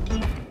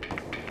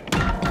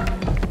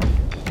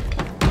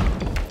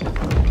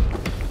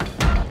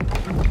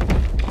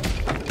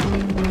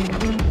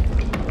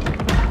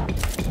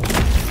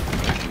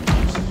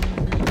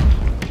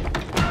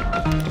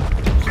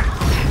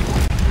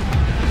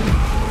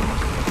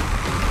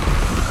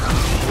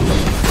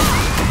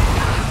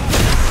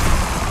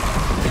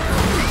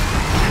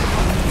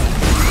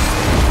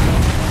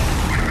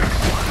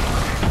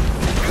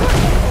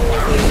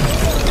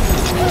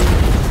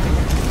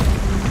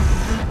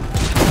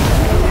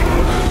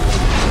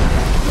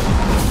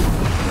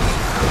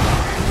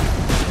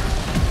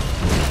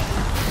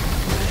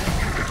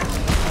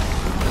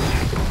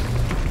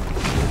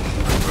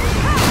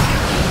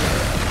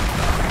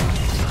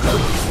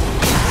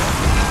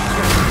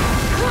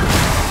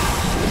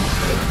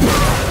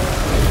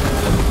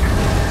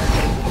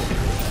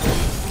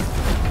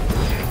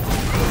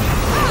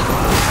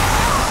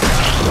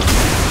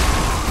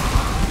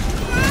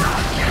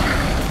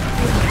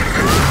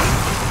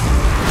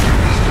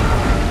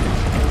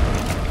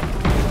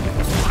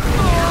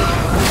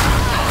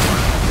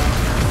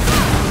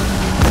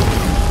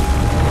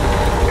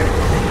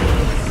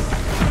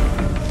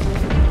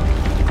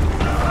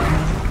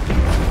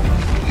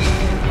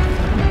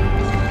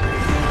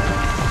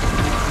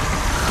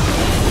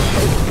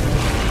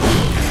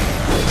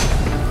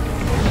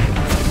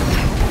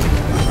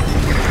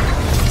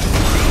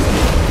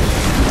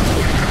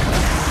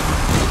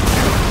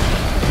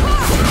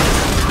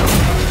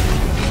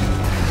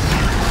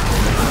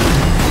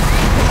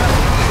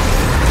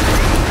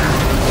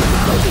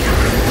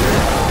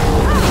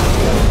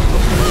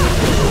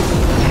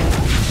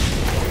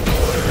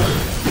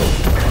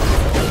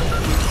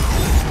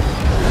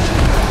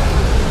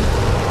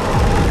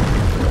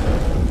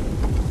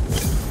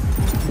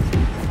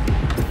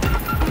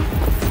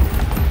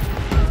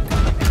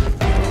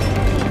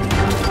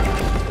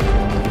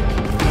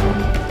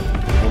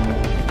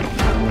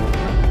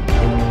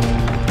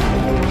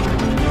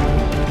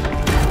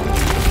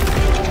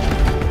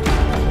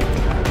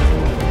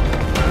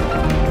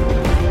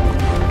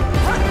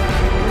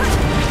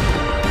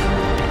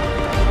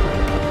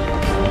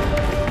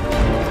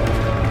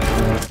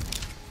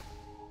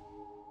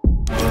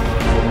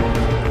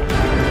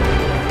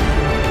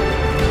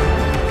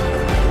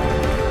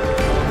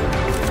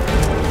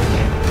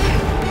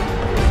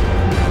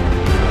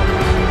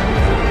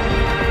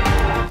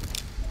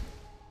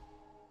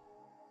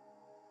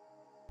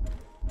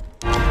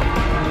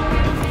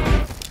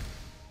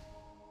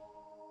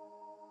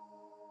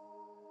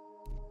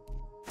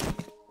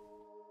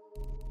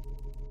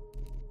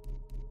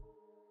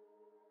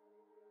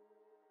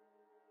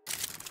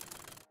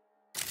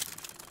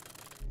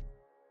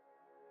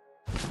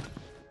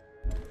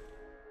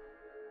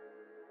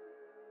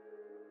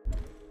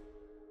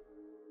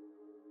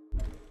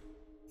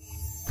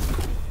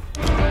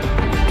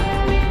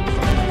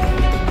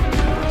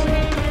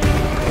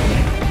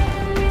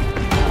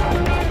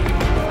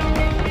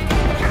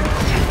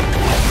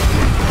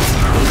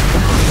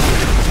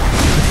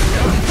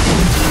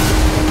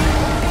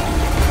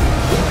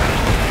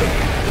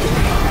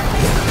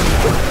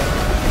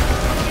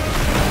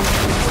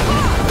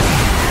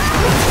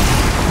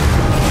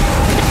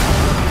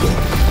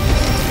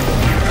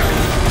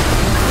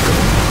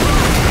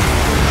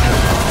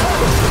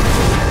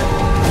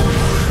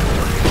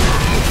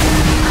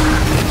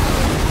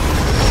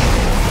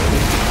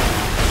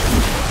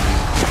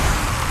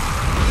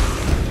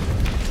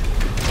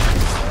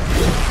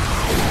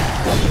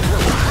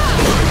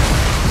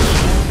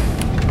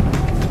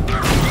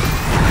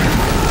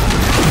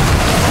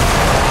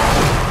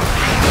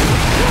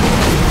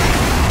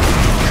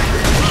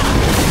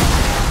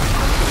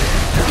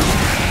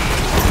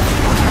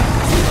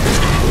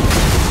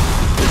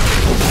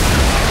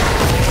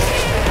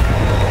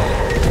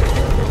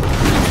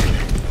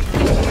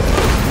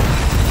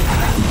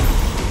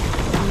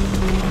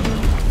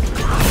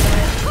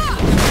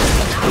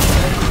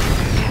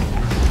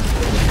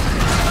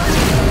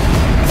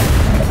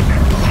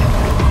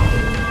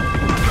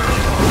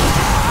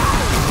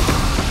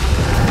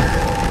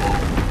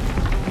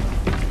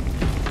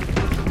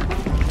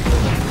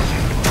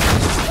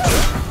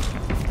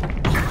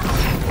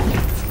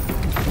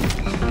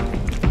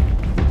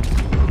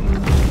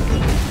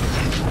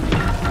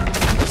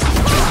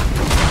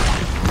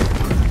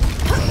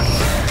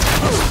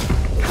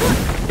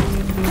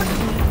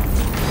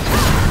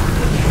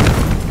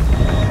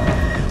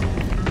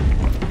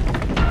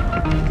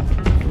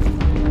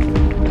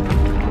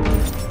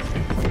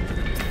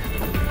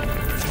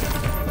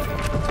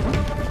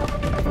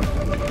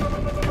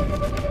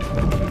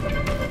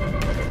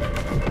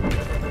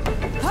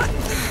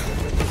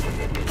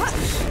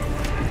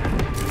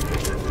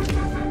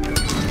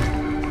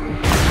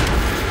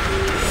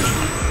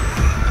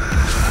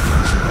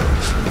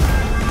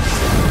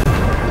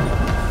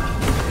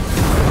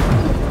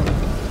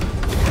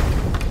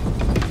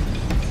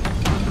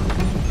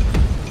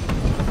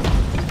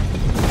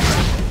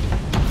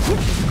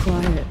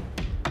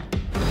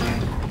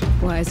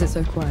 is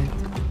it so quiet?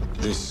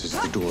 This is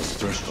the door's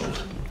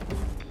threshold.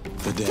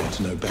 The dead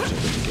know better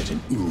than to get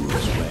in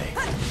Uru's way.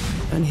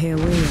 And here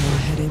we are,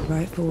 headed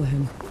right for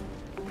him.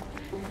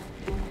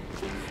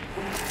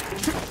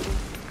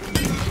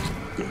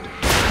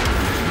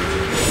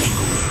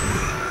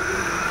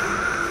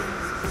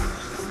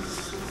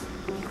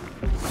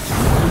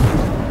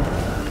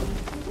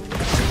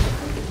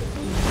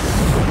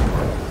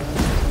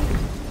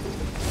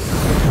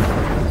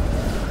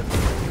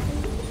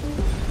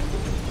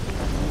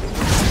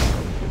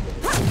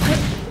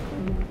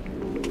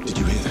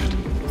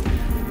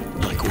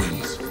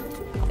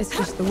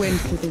 The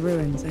wind through the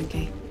ruins,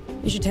 Enki.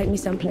 You should take me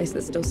someplace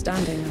that's still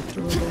standing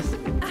after all this.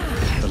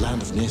 The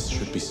land of Nis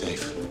should be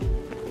safe.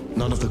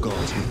 None of the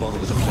gods would bother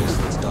with a place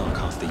that's dark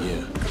half the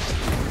year.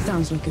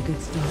 Sounds like a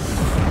good start.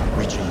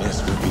 Reaching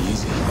Nis would be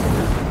easy.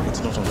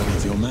 It's not on any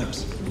of your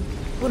maps.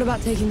 What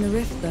about taking the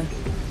rift, though?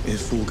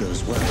 If all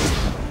goes well,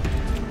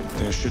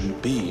 there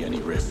shouldn't be any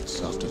rifts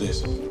after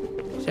this.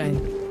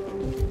 Shame.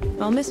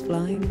 I'll miss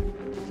flying.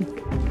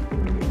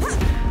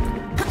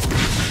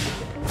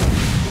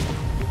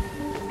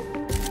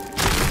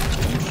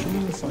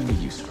 Find a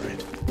use for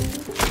it.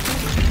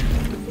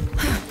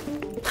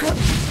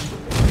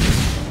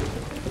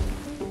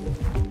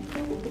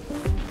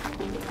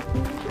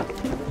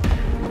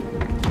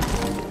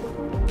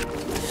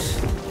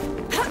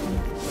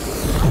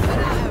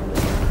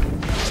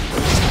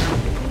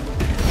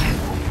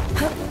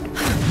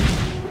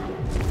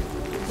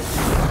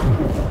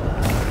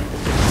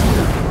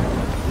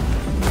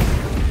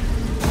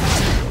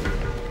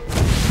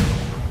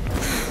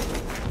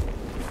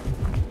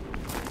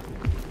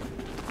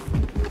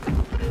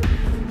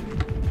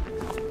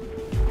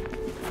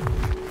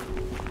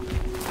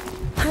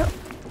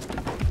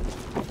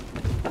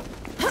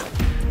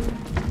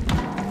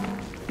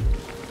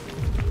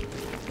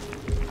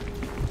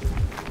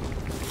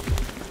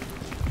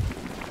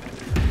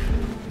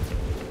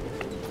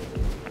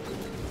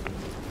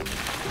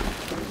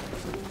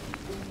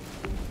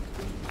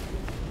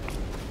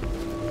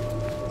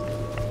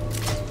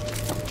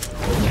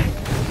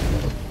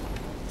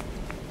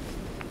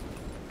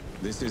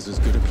 This is as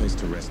good a place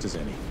to rest as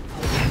any.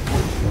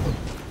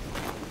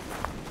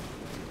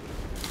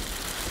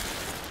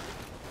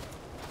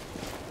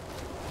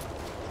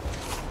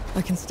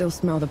 I can still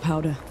smell the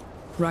powder.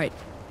 Right.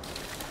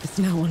 It's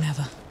now or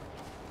never.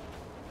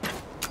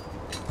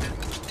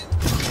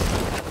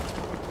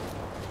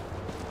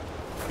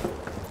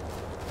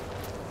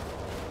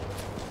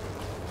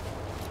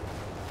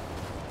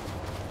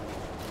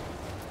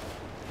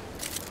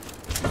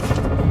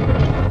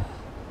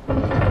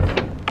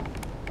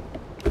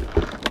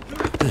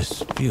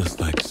 This feels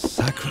like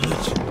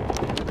sacrilege.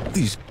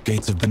 These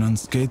gates have been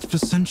unscathed for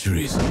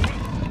centuries. Well,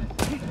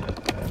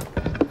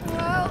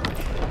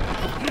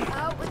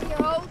 out with the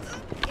old,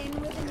 in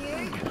with the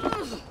new.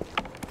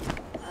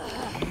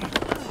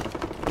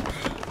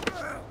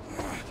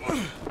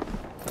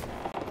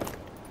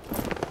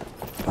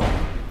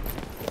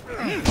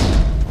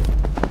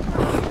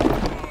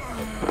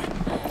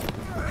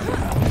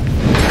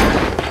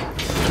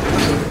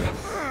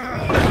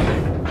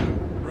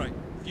 Right,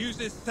 fuse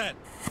is set.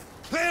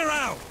 Clear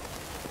out!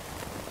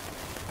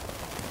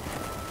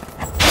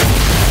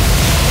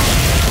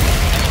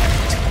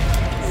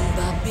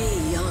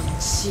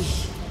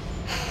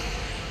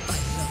 I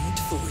longed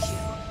for you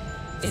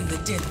in the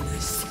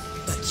dimness,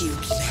 but you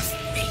left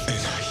me.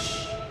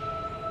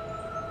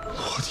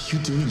 What are you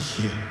doing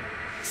here?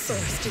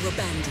 First you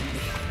abandoned me.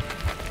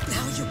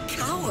 Now you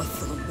cower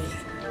from me.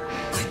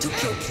 I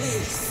took your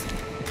place.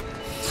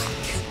 I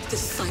kept the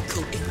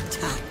cycle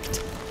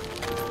intact.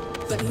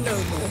 But no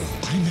more.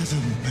 I never...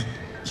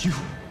 You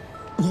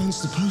weren't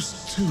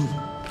supposed to.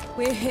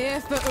 We're here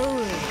for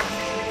Uru.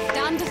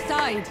 Stand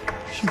aside.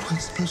 You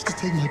weren't supposed to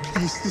take my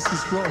place. This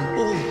is wrong.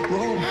 All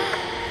wrong.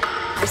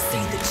 I see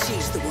that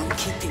she's the one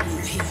keeping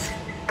you here.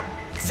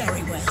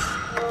 Very well.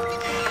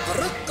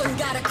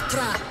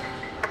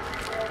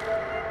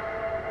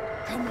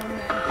 Come on, man.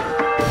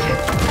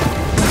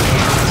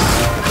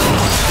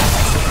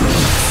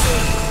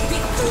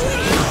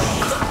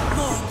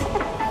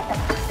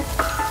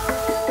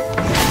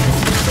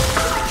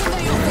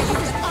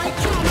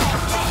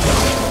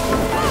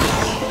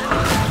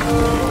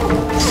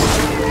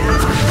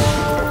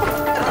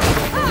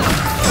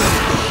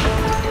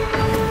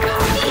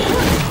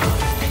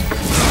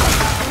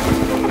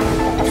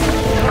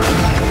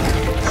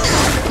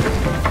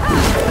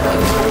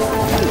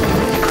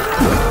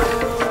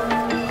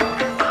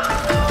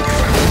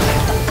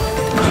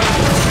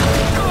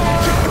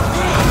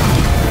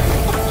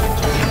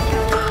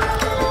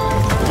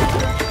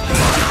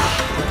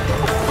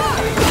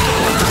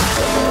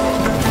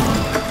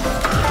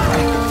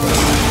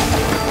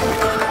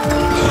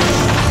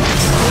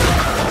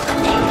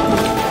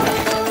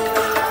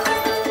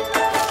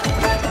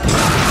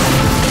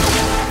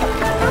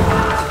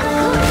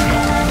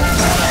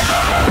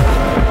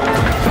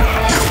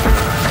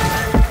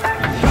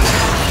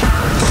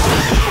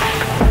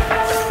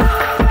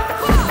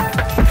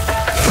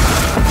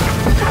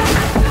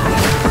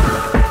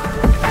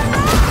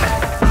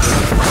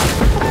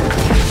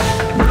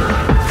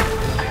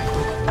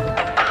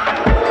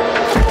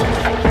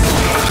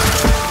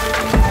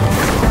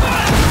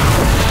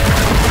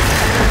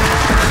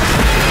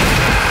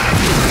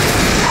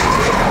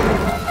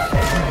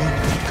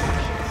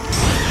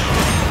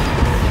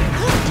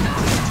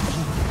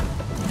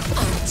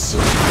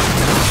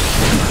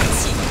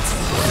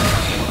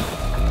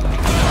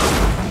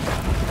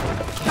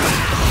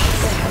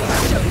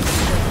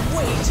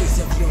 Wages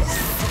of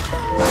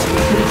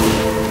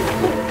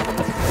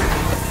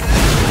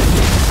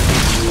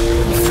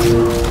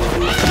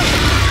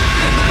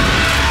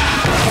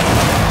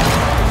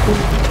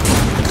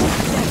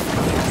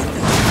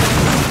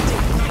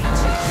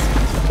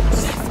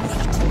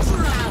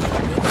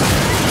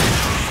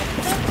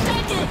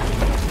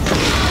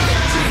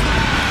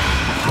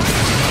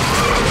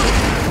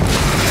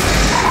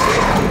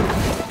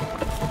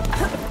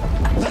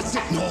That's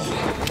it, Nor.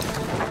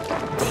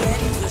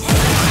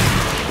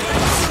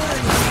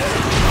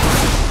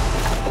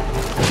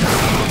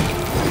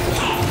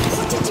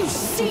 What did you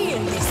see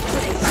in this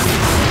place?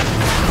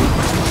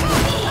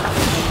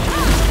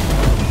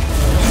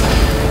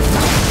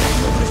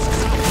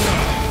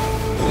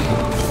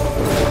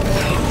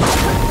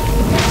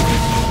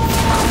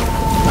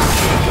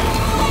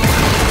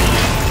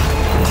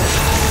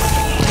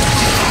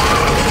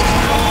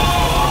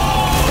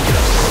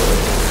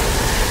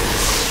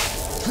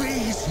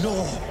 Please,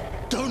 Nor.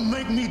 Don't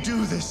make me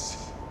do this.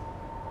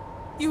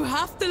 You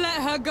have to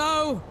let her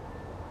go!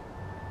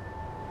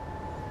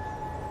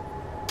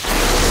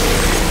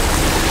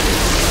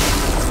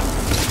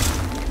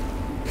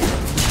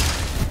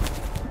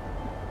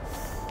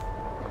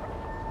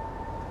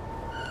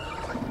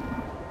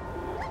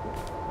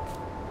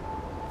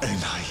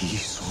 Enai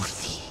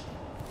sorthi,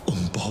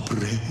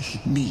 pobre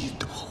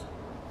mito.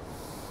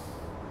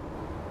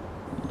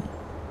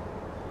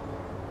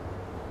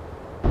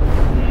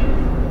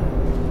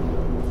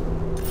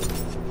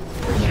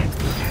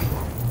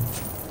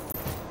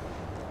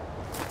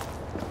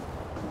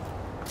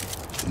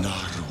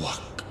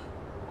 Narwak,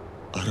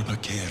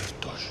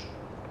 Arbakertos.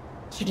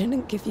 She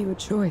didn't give you a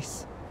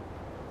choice.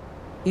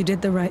 You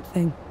did the right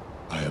thing.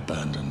 I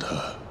abandoned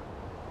her.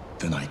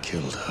 Then I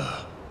killed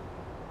her.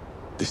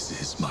 This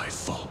is my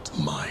fault,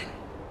 mine.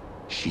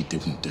 She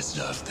didn't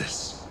deserve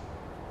this.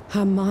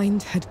 Her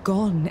mind had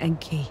gone,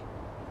 Enki.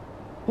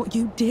 What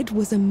you did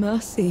was a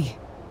mercy.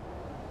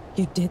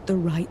 You did the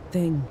right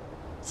thing.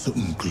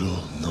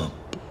 Thumglonop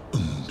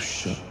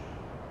umsha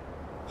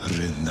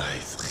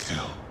renaith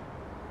gel.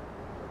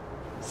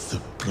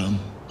 The brum.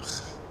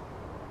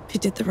 You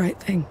did the right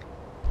thing.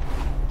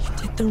 You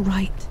did the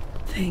right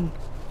thing.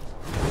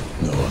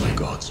 No other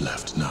gods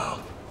left now.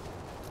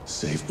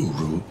 Save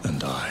Uru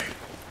and I.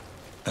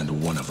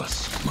 And one of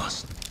us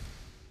must.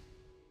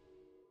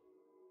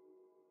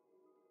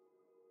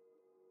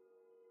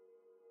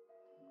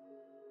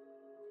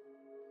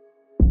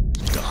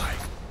 Die.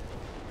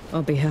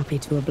 I'll be happy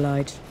to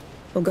oblige.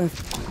 We'll go.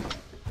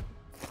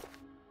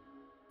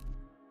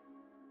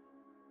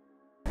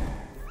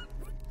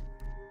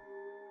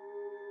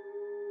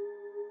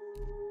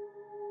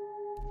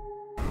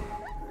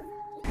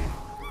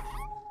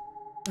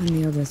 And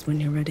the others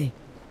when you're ready.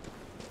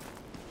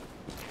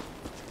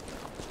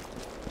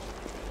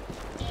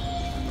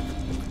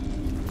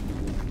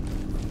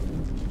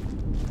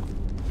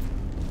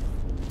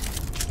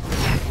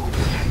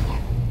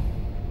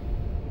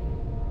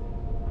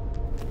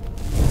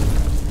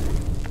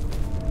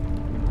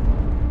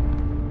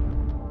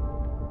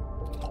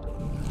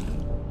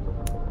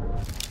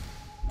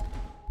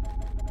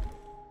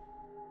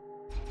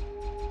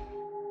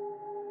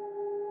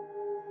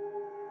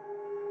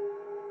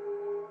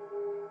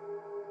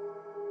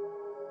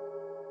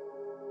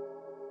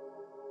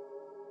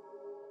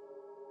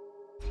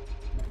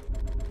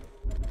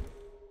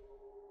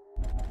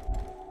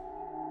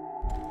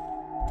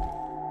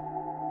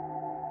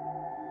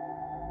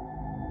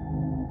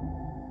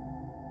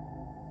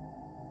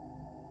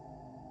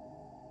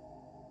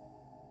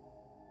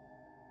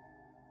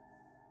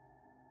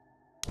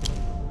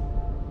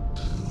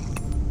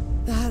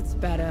 That's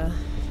better.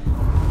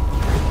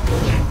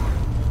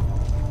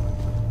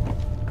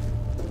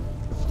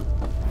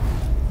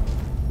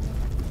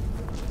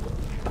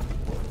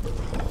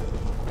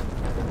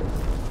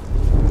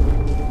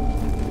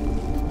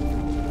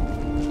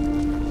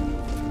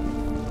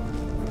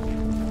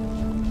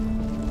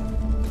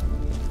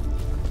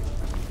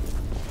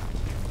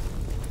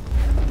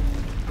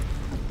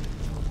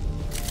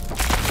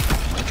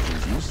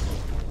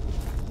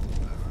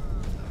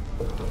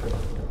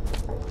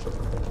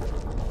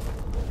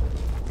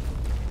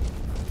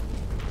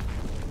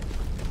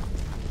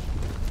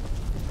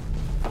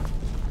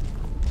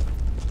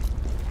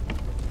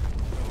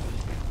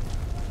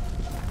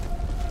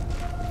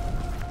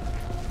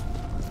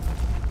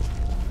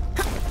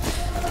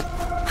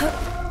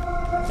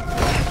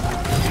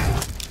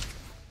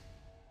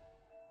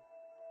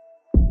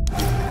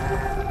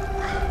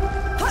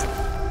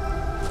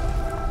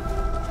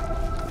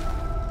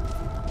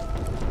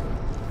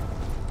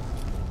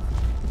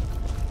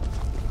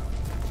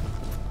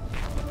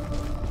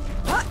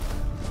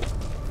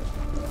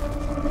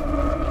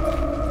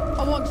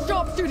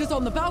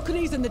 On the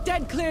balconies and the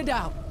dead cleared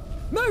out.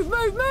 Move,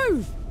 move,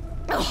 move!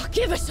 Oh,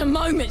 give us a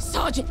moment,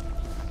 Sergeant.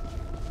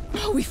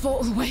 Oh, we fought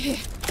all the way here.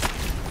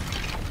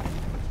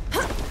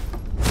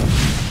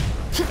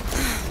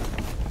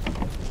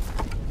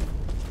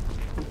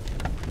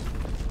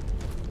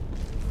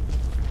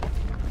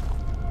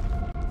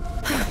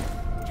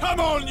 Come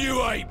on,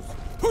 you apes!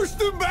 Push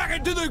them back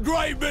into the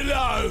grave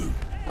below!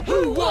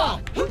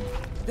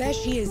 There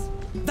she is.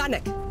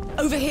 Vanek,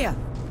 over here.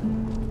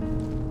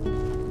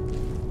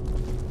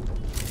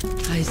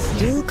 I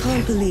still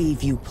can't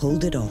believe you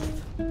pulled it off.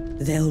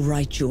 They'll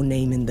write your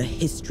name in the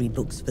history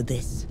books for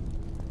this.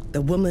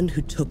 The woman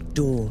who took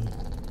Dawn.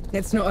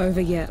 It's not over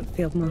yet,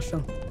 Field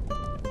Marshal.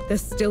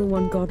 There's still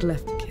one god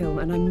left to kill,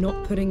 and I'm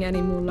not putting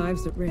any more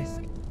lives at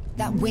risk.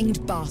 That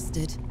winged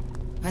bastard.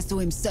 I saw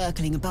him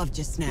circling above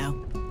just now.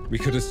 We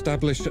could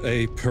establish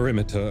a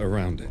perimeter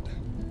around it.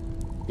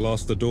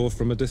 Blast the door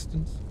from a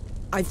distance?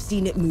 I've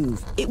seen it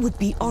move. It would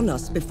be on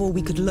us before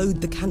we could load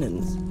the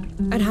cannons.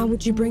 And how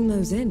would you bring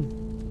those in?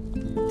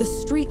 The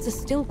streets are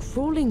still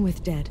crawling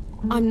with dead.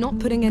 I'm not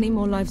putting any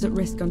more lives at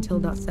risk until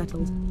that's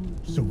settled.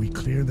 So we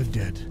clear the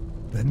dead.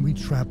 Then we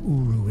trap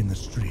Uru in the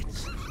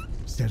streets.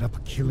 Set up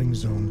a killing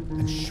zone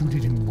and shoot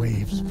it in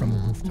waves from the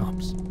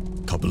rooftops.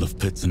 Couple of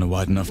pits and a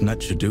wide enough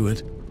net should do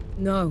it.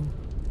 No.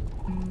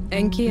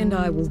 Enki and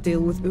I will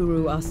deal with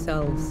Uru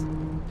ourselves.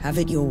 Have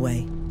it your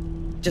way.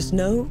 Just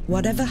know,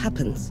 whatever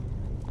happens,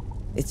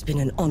 it's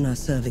been an honor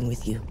serving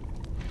with you.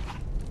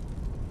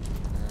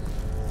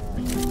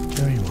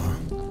 There you are.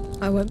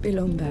 I won't be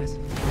long, Baz.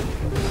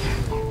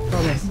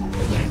 Promise.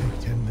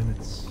 10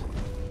 minutes,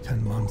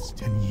 10 months,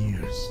 10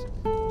 years.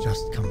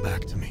 Just come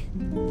back to me.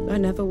 I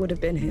never would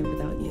have been here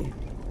without you.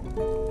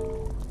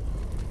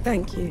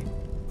 Thank you.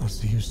 I'll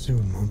see you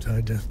soon, won't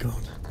I, Death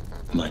God?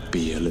 Might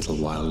be a little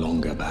while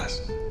longer,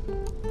 Baz.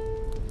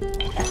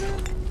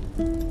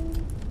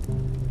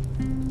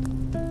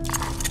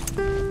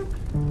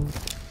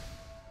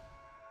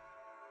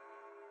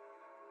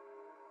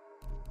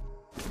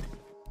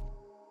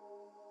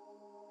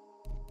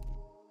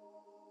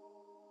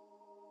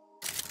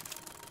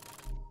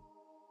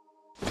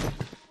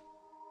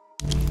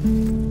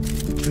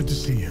 Good to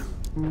see you.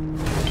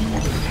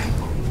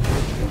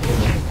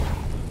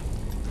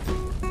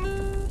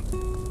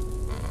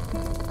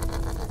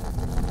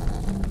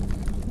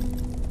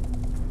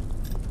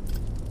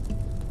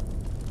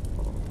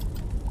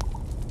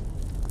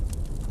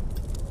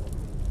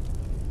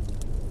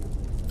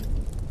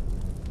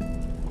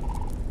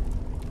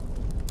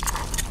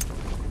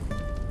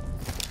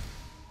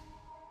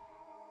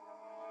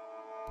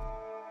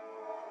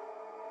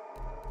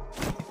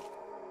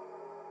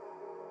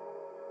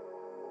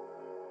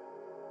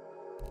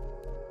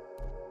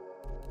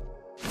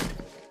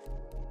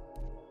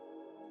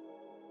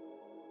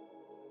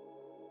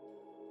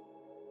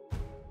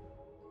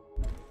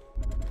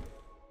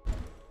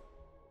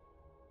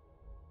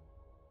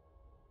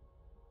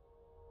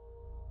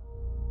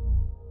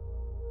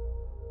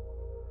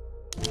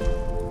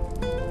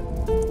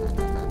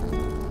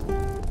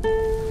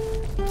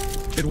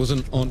 It was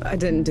an honor. I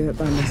didn't do it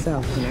by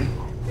myself, you know.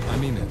 I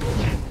mean it.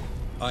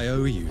 I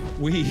owe you.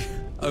 We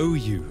owe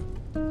you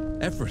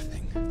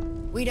everything.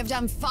 We'd have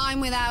done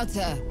fine without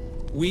her.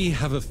 We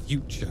have a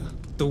future.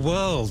 The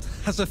world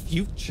has a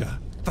future,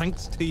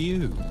 thanks to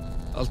you.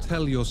 I'll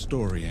tell your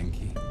story,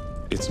 Enki.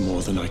 It's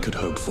more than I could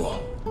hope for.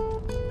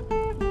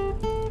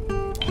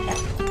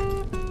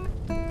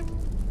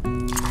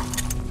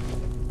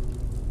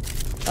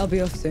 I'll be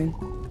off soon.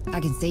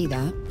 I can see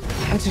that.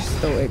 I just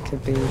thought it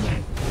could be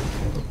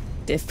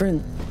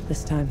different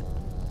this time.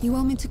 You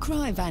want me to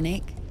cry,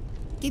 Vanek?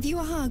 Give you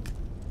a hug?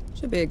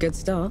 Should be a good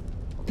start.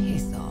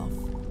 Piss off.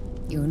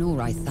 You're an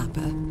alright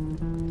Sapper.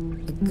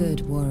 A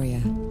good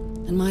warrior.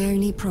 And my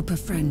only proper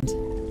friend.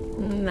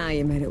 Now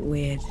you made it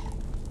weird.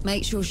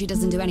 Make sure she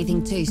doesn't do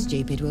anything too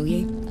stupid, will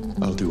you?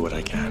 I'll do what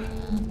I can.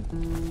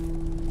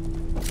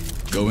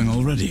 Going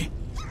already?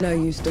 No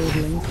use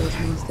dawdling,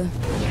 Forge-master.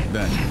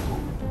 Then,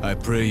 I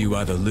pray you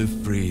either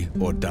live free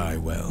or die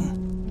well.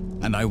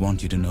 And I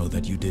want you to know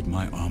that you did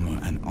my armor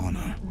an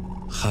honor.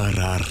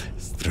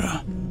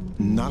 Hararstra.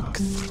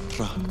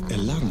 Nakthra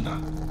Elarna.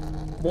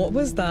 What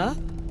was that?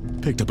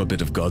 Picked up a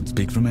bit of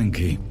Godspeak from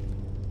Enki.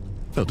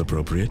 Felt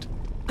appropriate.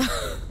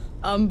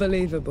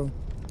 Unbelievable.